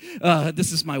just kidding.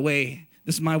 This is my way.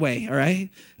 This is my way, all right?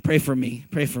 Pray for me.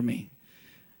 Pray for me.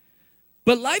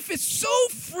 But life is so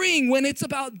freeing when it's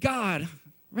about God,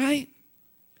 right?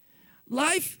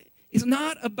 Life is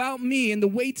not about me and the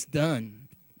weight's done.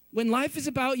 When life is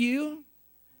about you,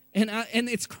 and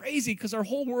it's crazy because our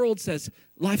whole world says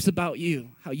life's about you,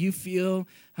 how you feel,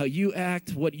 how you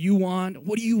act, what you want.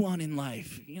 What do you want in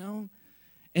life,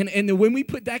 And when we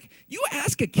put that, you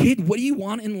ask a kid, what do you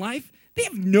want in life? They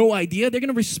have no idea. They're going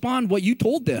to respond what you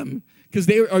told them because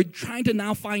they are trying to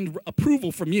now find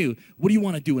approval from you. What do you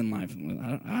want to do in life?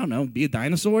 I don't know, be a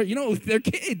dinosaur? They're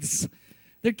kids.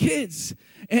 They're kids.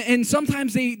 And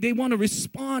sometimes they want to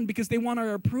respond because they want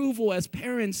our approval as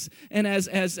parents and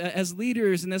as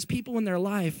leaders and as people in their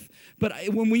life. But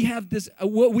when we have this,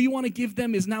 what we want to give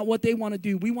them is not what they want to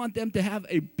do. We want them to have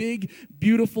a big,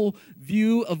 beautiful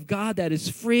view of God that is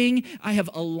freeing. I have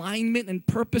alignment and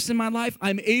purpose in my life.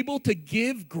 I'm able to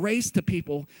give grace to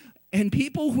people. And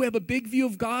people who have a big view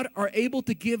of God are able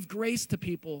to give grace to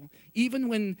people, even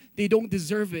when they don't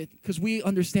deserve it, because we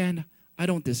understand, I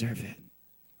don't deserve it.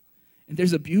 And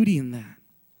there's a beauty in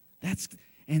that.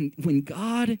 And when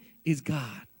God is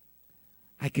God,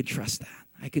 I can trust that.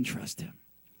 I can trust him.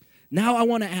 Now I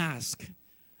want to ask,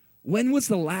 when was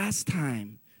the last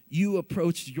time you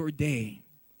approached your day,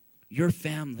 your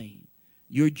family,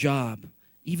 your job,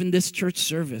 even this church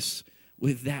service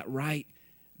with that right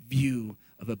view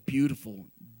of a beautiful,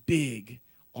 big,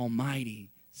 almighty,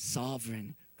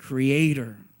 sovereign,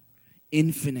 creator,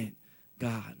 infinite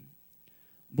God?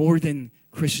 More than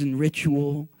Christian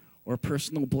ritual or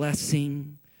personal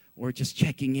blessing or just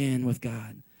checking in with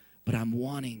God. But I'm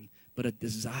wanting, but a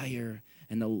desire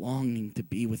and a longing to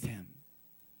be with him.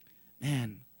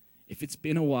 Man, if it's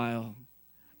been a while,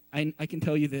 I can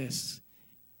tell you this.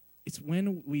 It's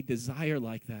when we desire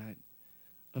like that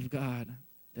of God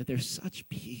that there's such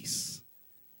peace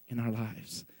in our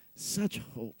lives, such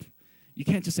hope. You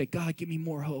can't just say, God, give me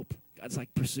more hope. God's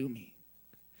like, pursue me.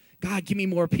 God, give me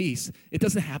more peace. It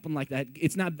doesn't happen like that.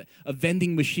 It's not a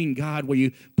vending machine God where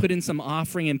you put in some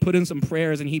offering and put in some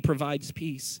prayers and he provides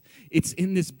peace. It's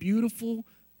in this beautiful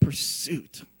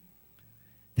pursuit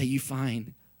that you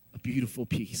find a beautiful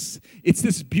peace. It's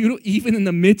this beautiful, even in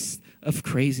the midst of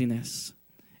craziness.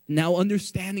 Now,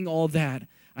 understanding all that,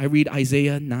 I read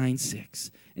Isaiah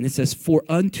 9:6, and it says, "For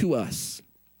unto us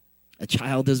a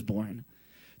child is born.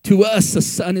 To us a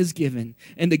son is given,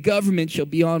 and the government shall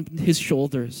be on his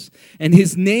shoulders. And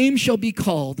his name shall be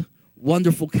called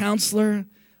Wonderful Counselor,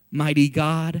 Mighty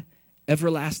God,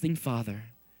 Everlasting Father,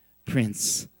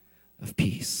 Prince of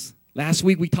Peace." Last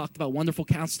week we talked about Wonderful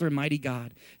Counselor and Mighty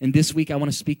God. And this week I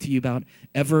want to speak to you about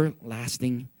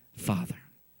Everlasting Father.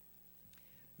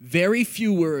 Very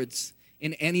few words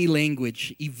in any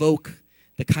language evoke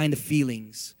the kind of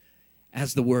feelings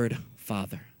as the word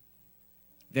Father.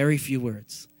 Very few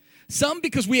words. Some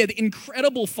because we had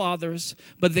incredible fathers,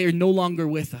 but they're no longer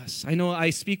with us. I know I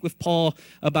speak with Paul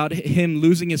about him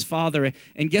losing his father,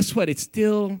 and guess what? It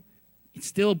still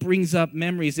brings up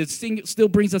memories. It still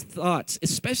brings us thoughts,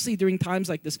 especially during times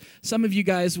like this. Some of you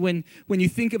guys, when you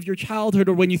think of your childhood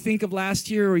or when you think of last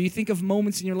year or you think of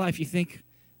moments in your life, you think,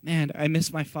 man, I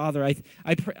miss my father.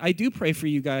 I do pray for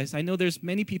you guys. I know there's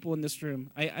many people in this room.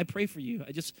 I pray for you.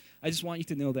 I just want you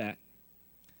to know that.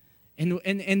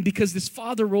 And because this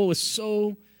father role is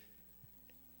so,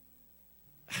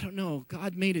 I don't know,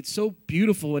 God made it so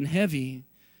beautiful and heavy,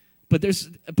 but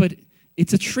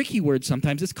it's a tricky word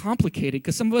sometimes. It's complicated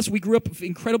because some of us, we grew up with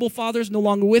incredible fathers no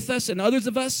longer with us, and others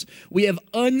of us, we have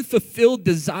unfulfilled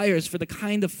desires for the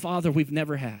kind of father we've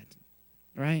never had,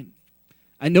 right?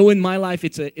 I know in my life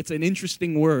it's an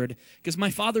interesting word because my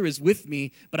father is with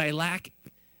me, but I lack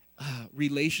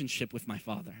relationship with my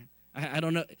father. I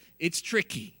don't know. It's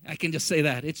tricky. I can just say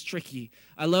that. It's tricky.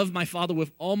 I love my father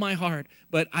with all my heart,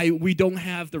 but we don't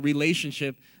have the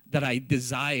relationship that I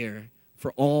desire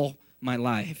for all my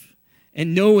life.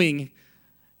 And knowing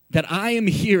that I am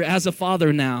here as a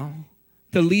father now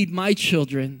to lead my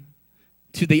children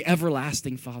to the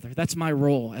everlasting Father. That's my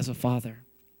role as a father.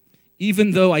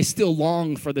 Even though I still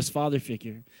long for this father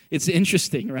figure. It's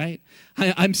interesting, right?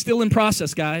 I'm still in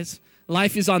process, guys.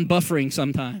 Life is on buffering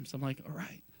sometimes. I'm like, all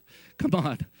right. Come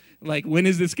on, like, when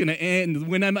is this going to end?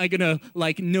 When am I going to,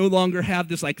 like, no longer have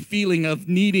this, like, feeling of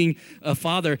needing a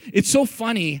father? It's so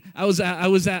funny. I was at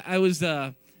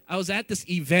this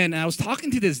event, and I was talking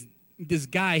to this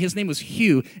guy. His name was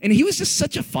Hugh, and he was just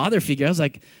such a father figure. I was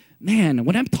like, man,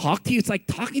 when I'm talking to you, it's like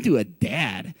talking to a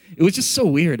dad. It was just so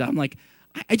weird. I'm like,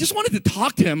 I just wanted to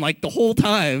talk to him, like, the whole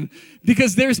time,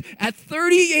 because at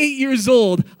 38 years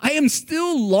old, I am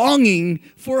still longing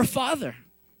for a father.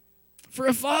 For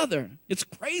a father. It's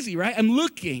crazy, right? I'm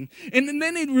looking. And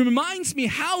then it reminds me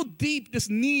how deep this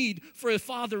need for a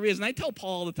father is. And I tell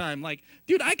Paul all the time, like,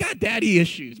 dude, I got daddy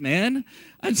issues, man.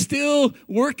 I'm still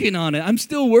working on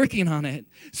it.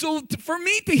 So for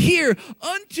me to hear,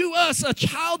 unto us a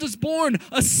child is born,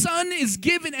 a son is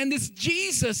given, and this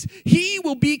Jesus, he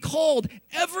will be called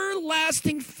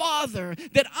Everlasting Father,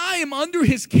 that I am under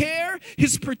his care,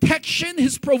 his protection,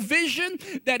 his provision,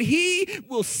 that he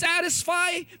will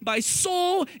satisfy my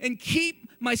soul and keep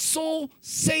my soul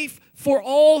safe for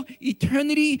all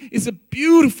eternity is a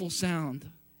beautiful sound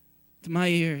to my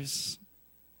ears.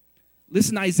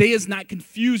 Listen, Isaiah is not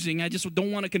confusing. I just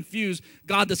don't want to confuse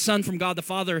God the Son from God the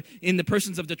Father in the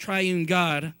persons of the triune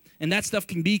God. And that stuff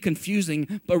can be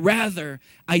confusing. But rather,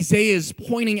 Isaiah is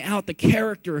pointing out the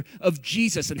character of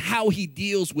Jesus and how he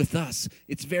deals with us.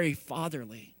 It's very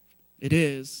fatherly. It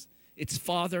is. It's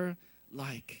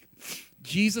father-like.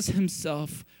 Jesus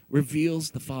himself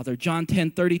reveals the Father. John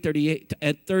 10, 30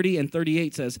 and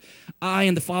 38 says, I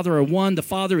and the Father are one. The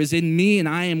Father is in me, and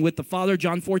I am with the Father.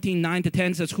 John 14, 9 to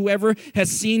 10 says, whoever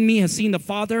has seen me has seen the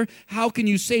Father. How can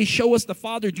you say, show us the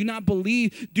Father? Do you not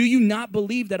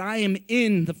believe that I am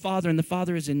in the Father, and the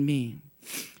Father is in me?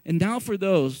 And now for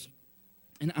those,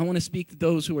 and I want to speak to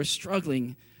those who are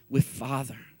struggling with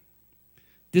Father.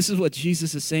 This is what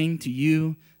Jesus is saying to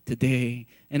you today.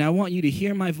 And I want you to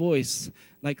hear my voice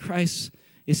like Christ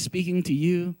is speaking to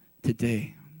you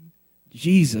today.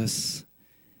 Jesus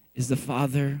is the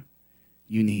Father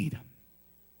you need.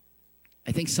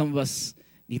 I think some of us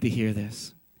need to hear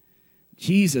this.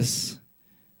 Jesus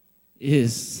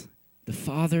is the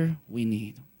Father we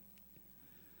need.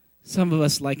 Some of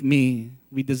us, like me,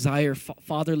 we desire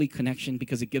fatherly connection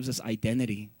because it gives us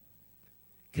identity,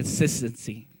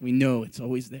 consistency. We know it's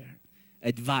always there.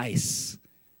 Advice,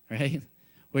 right?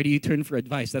 Where do you turn for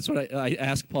advice? That's what I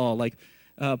asked Paul. Like,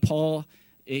 Paul,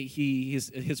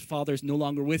 his father's no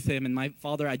longer with him, and my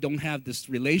father, I don't have this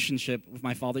relationship with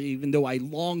my father, even though I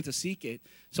long to seek it.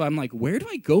 So I'm like, where do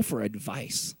I go for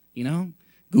advice? You know?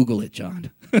 Google it,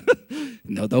 John.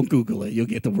 No, don't Google it. You'll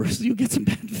get the worst. You'll get some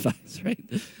bad advice, right?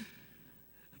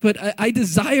 But I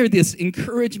desire this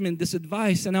encouragement, this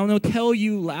advice, and I want to tell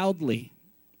you loudly,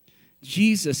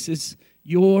 Jesus is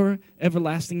your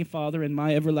everlasting Father and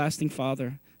my everlasting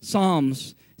Father.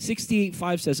 Psalms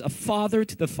 68:5 says, a father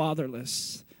to the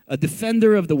fatherless, a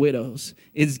defender of the widows,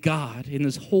 is God in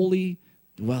his holy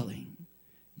dwelling.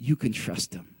 You can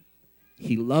trust him.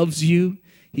 He loves you.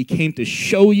 He came to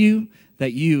show you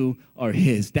that you are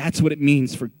his. That's what it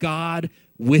means for God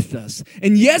with us.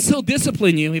 And yes, he'll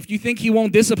discipline you if you think he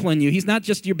won't discipline you. He's not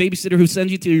just your babysitter who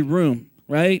sends you to your room,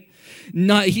 right?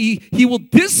 He will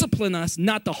discipline us,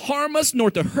 not to harm us,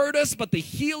 nor to hurt us, but to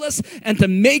heal us and to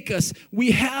make us.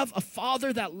 We have a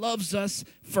Father that loves us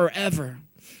forever.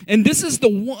 And this has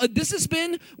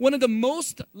been one of the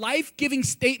most life-giving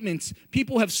statements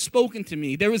people have spoken to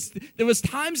me. There was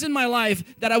times in my life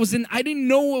that I didn't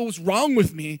know what was wrong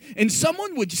with me, and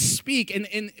someone would speak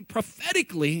and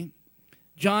prophetically,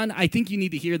 John, I think you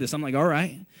need to hear this. I'm like, all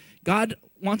right. God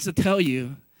wants to tell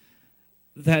you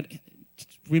that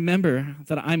remember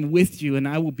that I'm with you and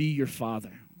I will be your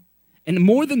Father. And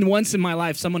more than once in my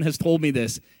life, someone has told me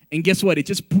this. And guess what? It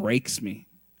just breaks me.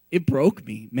 It broke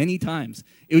me many times.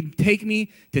 It would take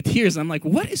me to tears. I'm like,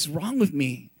 what is wrong with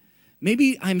me?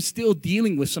 Maybe I'm still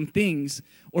dealing with some things,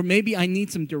 or maybe I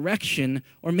need some direction,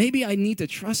 or maybe I need to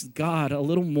trust God a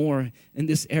little more in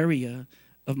this area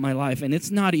of my life. And it's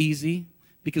not easy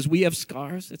because we have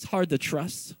scars. It's hard to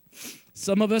trust.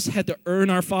 Some of us had to earn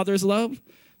our Father's love.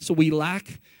 So we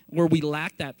lack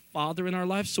that Father in our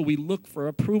life, so we look for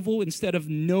approval instead of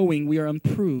knowing we are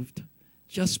approved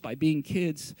just by being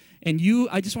kids. And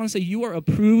I just want to say, you are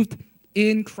approved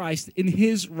in Christ, in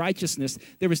his righteousness.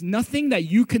 There is nothing that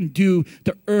you can do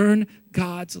to earn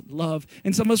God's love.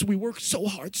 And some of us, we work so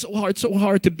hard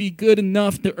to be good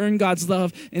enough to earn God's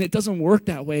love, and it doesn't work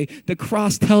that way. The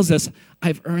cross tells us,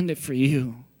 I've earned it for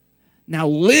you. Now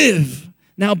live.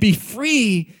 Now be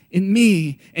free in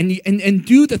me and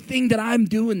do the thing that I'm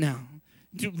doing now.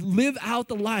 To live out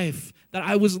the life that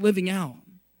I was living out.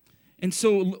 And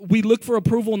so we look for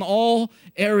approval in all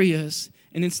areas.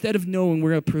 And instead of knowing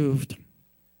we're approved,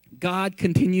 God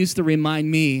continues to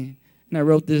remind me, and I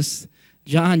wrote this,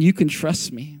 John, you can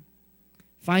trust me.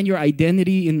 Find your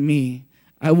identity in me.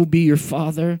 I will be your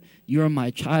Father. You are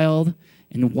my child.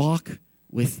 And walk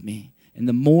with me. And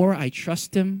the more I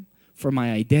trust him for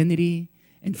my identity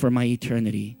and for my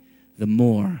eternity, the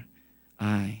more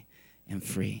I am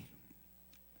free.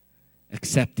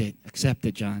 Accept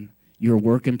it, John. You're a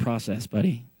work in process,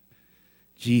 buddy.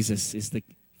 Jesus is the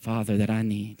Father that I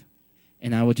need.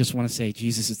 And I would just want to say,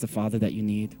 Jesus is the Father that you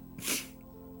need.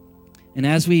 And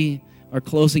as we are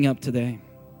closing up today,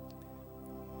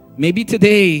 maybe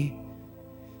today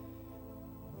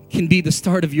can be the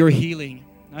start of your healing.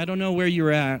 I don't know where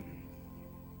you're at.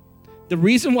 The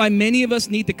reason why many of us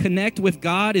need to connect with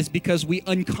God is because we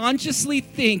unconsciously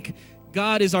think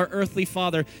God is our earthly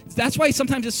Father. That's why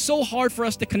sometimes it's so hard for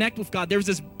us to connect with God. There's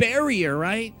this barrier,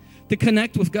 right, to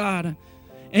connect with God.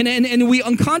 And we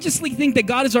unconsciously think that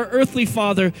God is our earthly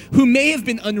Father who may have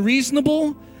been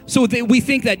unreasonable, So we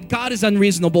think that God is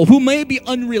unreasonable, who may be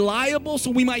unreliable,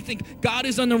 so we might think God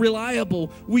is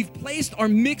unreliable. We've placed our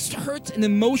mixed hurts and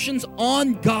emotions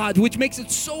on God, which makes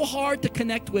it so hard to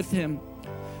connect with him.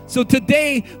 So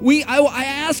today, I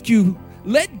ask you,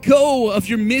 let go of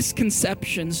your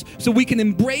misconceptions so we can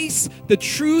embrace the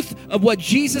truth of what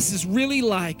Jesus is really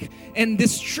like. And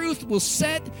this truth will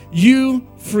set you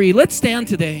free. Let's stand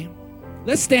today.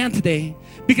 Let's stand today.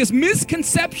 Because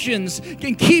misconceptions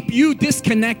can keep you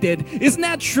disconnected. Isn't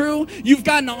that true? You've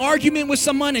got an argument with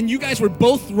someone and you guys were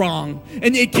both wrong.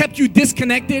 And it kept you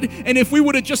disconnected. And if we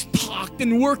would have just talked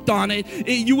and worked on it,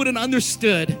 you would have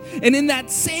understood. And in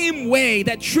that same way,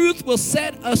 that truth will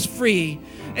set us free.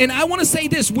 And I want to say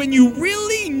this, when you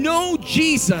really know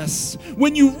Jesus,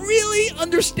 when you really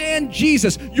understand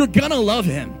Jesus, you're gonna love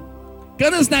him.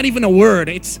 Gonna not even a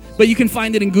word, but you can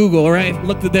find it in Google, all right?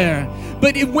 Look there.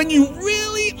 But when you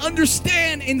really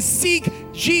understand and seek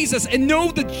Jesus and know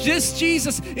that just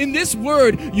Jesus in this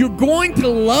word, you're going to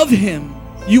love him.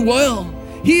 You will.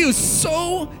 He is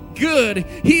so good.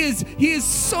 He is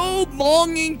so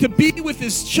longing to be with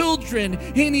his children,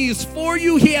 and he is for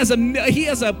you. He has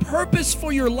a purpose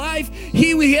for your life.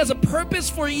 He has a purpose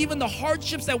for even the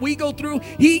hardships that we go through.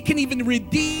 He can even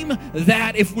redeem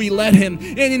that if we let him.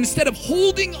 And instead of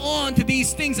holding on to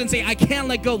these things and say, I can't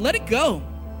let go, let it go.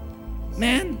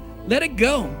 Man, let it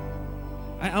go.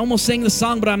 I almost sang the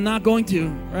song, but I'm not going to,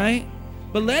 right?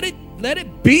 But let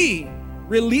it be.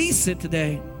 Release it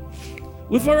today.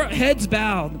 With our heads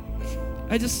bowed,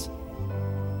 I just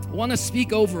want to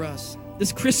speak over us.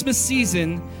 This Christmas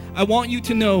season, I want you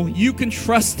to know you can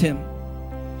trust him.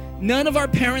 None of our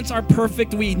parents are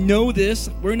perfect. We know this.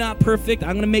 We're not perfect.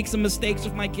 I'm going to make some mistakes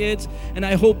with my kids, and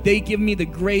I hope they give me the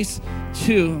grace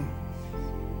too.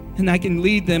 And I can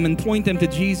lead them and point them to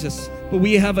Jesus. But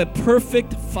we have a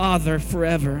perfect Father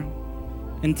forever.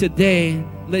 And today,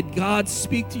 let God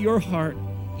speak to your heart,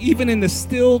 even in the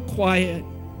still quiet.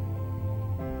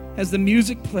 As the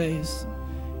music plays,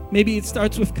 maybe it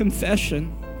starts with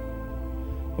confession,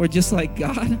 or just like,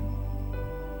 God,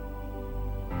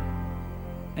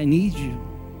 I need you.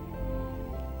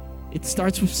 It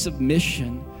starts with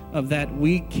submission of that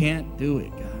we can't do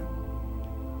it, God.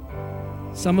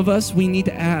 Some of us, we need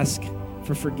to ask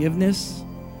for forgiveness,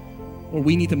 or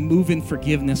we need to move in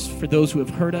forgiveness for those who have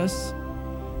hurt us.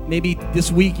 Maybe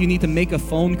this week you need to make a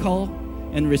phone call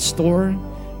and restore.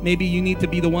 Maybe you need to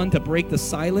be the one to break the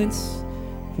silence.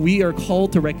 We are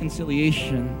called to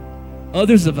reconciliation.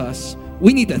 Others of us,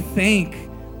 we need to thank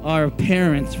our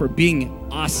parents for being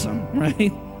awesome,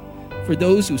 right? For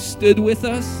those who stood with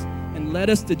us and led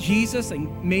us to Jesus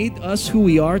and made us who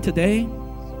we are today.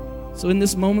 So in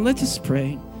this moment, let's just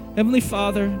pray. Heavenly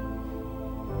Father,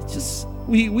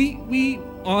 we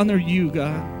honor you,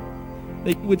 God,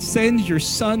 that you would send your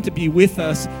Son to be with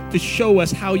us, to show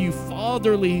us how you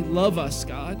fatherly love us,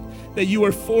 God. That you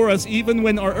are for us even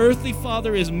when our earthly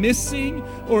father is missing,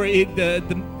 or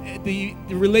the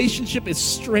relationship is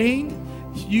strained.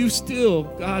 You still,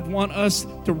 God, want us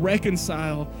to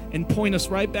reconcile and point us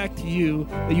right back to you,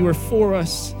 that you are for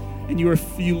us, and you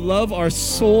love our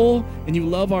soul, and you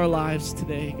love our lives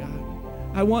today, God.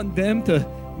 I want them to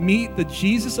meet the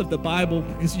Jesus of the Bible,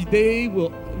 because they will,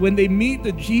 when they meet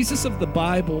the Jesus of the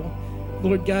Bible,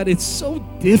 Lord God, it's so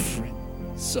different,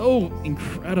 so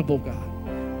incredible, God.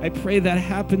 I pray that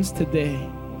happens today.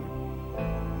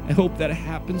 I hope that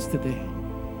happens today.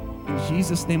 In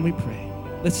Jesus' name we pray.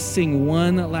 Let's sing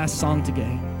one last song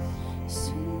together. It's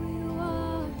who you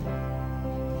are.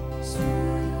 It's who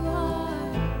you are.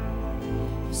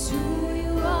 It's who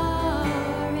you are.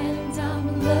 And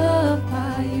I'm loved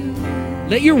by you.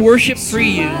 Let your worship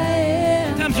free you. I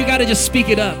am. Sometimes you got to just speak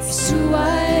it up. It's who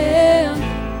I am.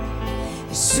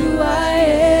 It's who I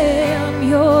am.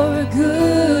 You're a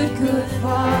good, good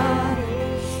Father.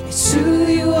 It's who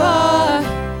you are.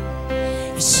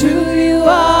 It's who you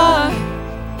are.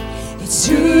 It's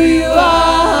who you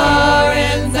are.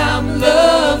 And I'm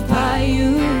loved by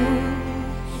you.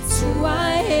 It's who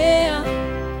I am.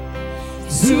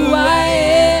 It's who I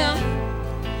am.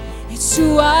 It's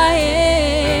who I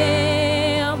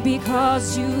am.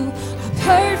 Because you are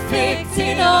perfect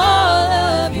in all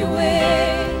of your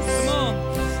ways. Come on.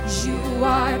 You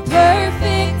are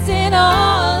perfect in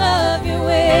all of your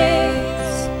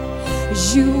ways.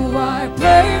 You are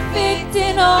perfect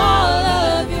in all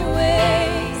of your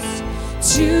ways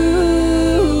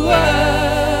to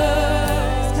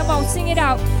us. Come on, sing it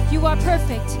out. You are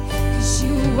perfect. 'Cause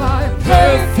you are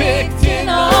perfect in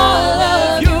all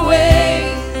of your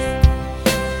ways.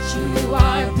 You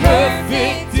are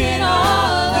perfect in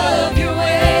all of your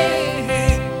ways.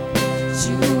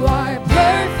 You are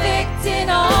perfect in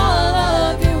all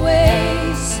of your ways.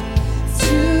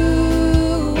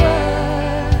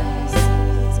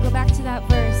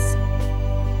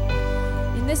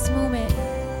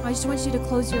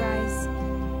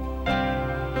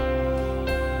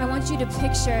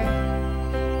 picture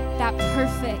that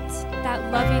perfect,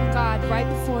 that loving God right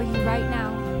before you right now.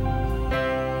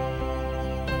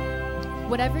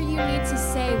 Whatever you need to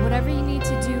say, whatever you need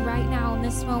to do right now in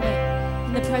this moment,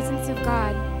 in the presence of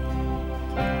God,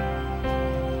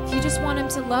 if you just want him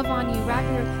to love on you,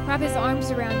 wrap his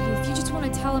arms around you, if you just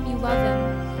want to tell him you love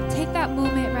him, take that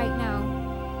moment right now.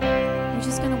 You're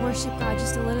just going to worship God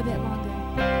just a little bit longer.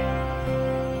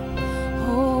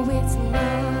 Oh, it's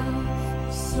love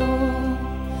so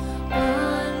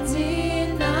undeniable.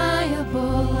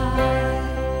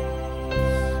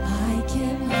 I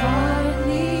can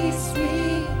hardly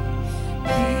speak.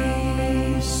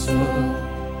 Peace so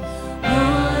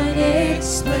unexplainable.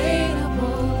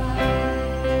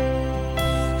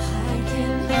 I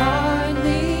can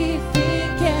hardly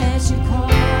think as you call.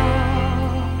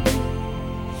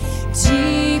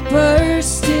 Deeper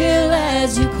still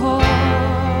as you call.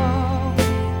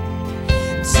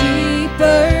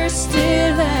 Deeper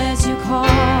still as you call.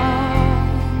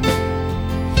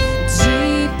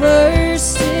 Deeper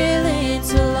still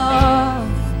into love.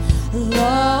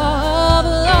 Love,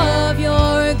 love,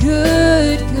 you're a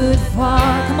good, good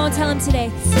Father. Come on, tell him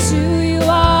today. It's who you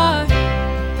are.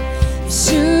 It's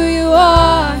who you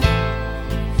are.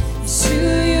 It's who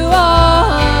you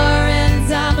are.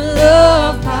 And I'm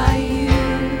loved by you.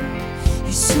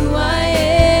 It's who I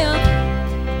am.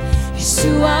 It's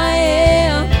who I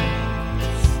am.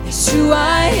 It's who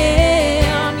I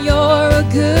am. You're a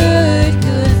good,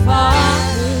 good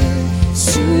Father.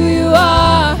 It's who you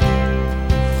are.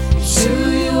 It's who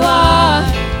you are.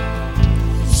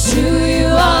 It's who you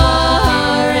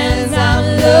are. And I'm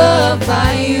loved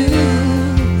by you.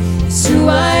 It's who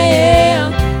I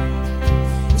am.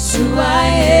 It's who I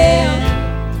am.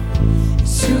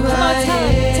 It's who I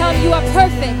am. Tell him you are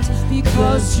perfect.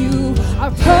 Because you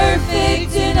are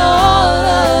perfect in all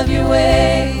of your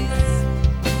ways.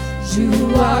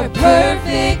 You are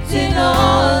perfect in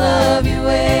all of your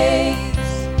ways.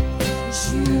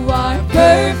 You are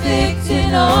perfect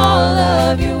in all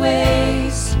of your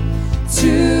ways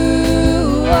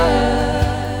to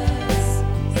us.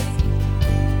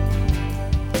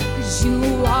 'Cause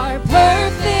you are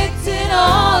perfect in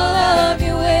all of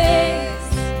your ways.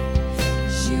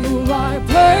 You are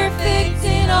perfect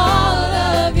in all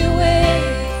of your ways.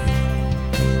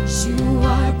 You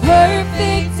are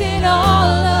perfect in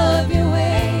all of your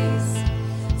ways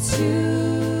to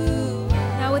us.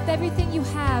 Now with everything you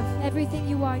have, everything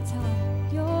you are, tell him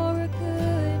you're a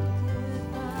good, good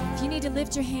Father. If you need to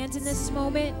lift your hands in this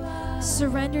moment,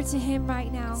 surrender to him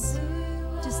right now.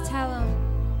 Just tell him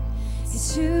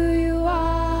it's who you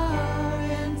are,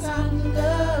 and I'm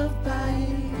loved by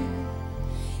you.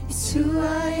 It's who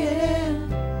I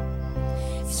am.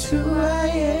 It's who I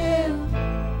am.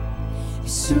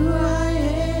 It's who I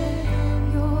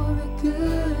am. You're a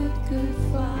good, good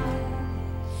Father.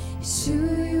 It's who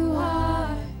you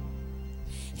are.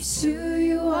 It's who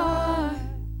you are.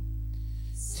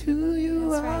 It's who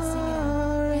you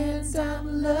are. And I'm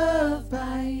loved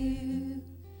by you.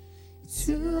 It's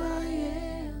who I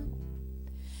am.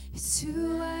 It's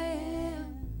who I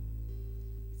am.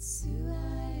 It's who I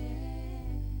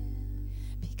am.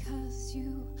 Because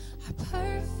you are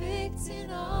perfect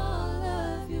in all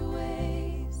of your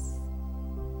ways.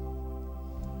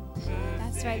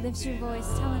 That's right. Lift your voice.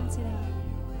 Tell him today.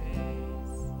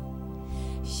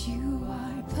 You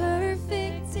are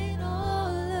perfect in all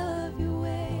of your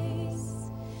ways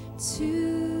to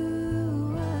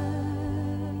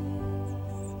us.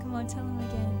 Come on, tell him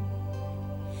again.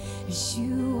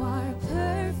 You are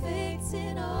perfect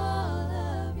in all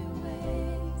of your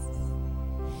ways.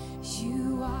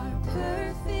 You are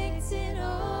perfect in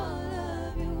all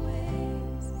of your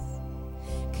ways.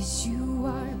 'Cause you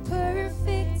are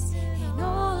perfect in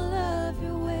all of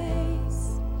your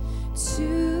ways to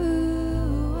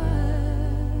us.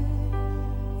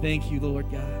 Thank you, Lord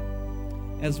God.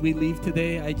 As we leave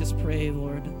today, I just pray,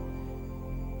 Lord,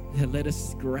 that let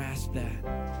us grasp that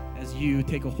as you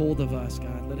take a hold of us,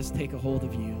 God. Let us take a hold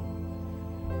of you.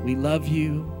 We love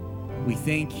you. We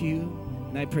thank you.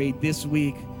 And I pray this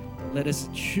week, let us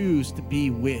choose to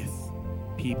be with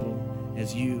people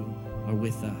as you are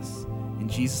with us. In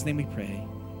Jesus' name we pray.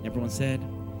 Everyone said,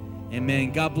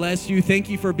 amen. God bless you. Thank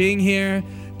you for being here.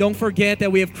 Don't forget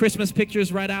that we have Christmas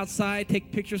pictures right outside.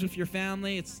 Take pictures with your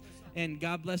family. And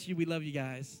God bless you. We love you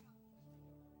guys.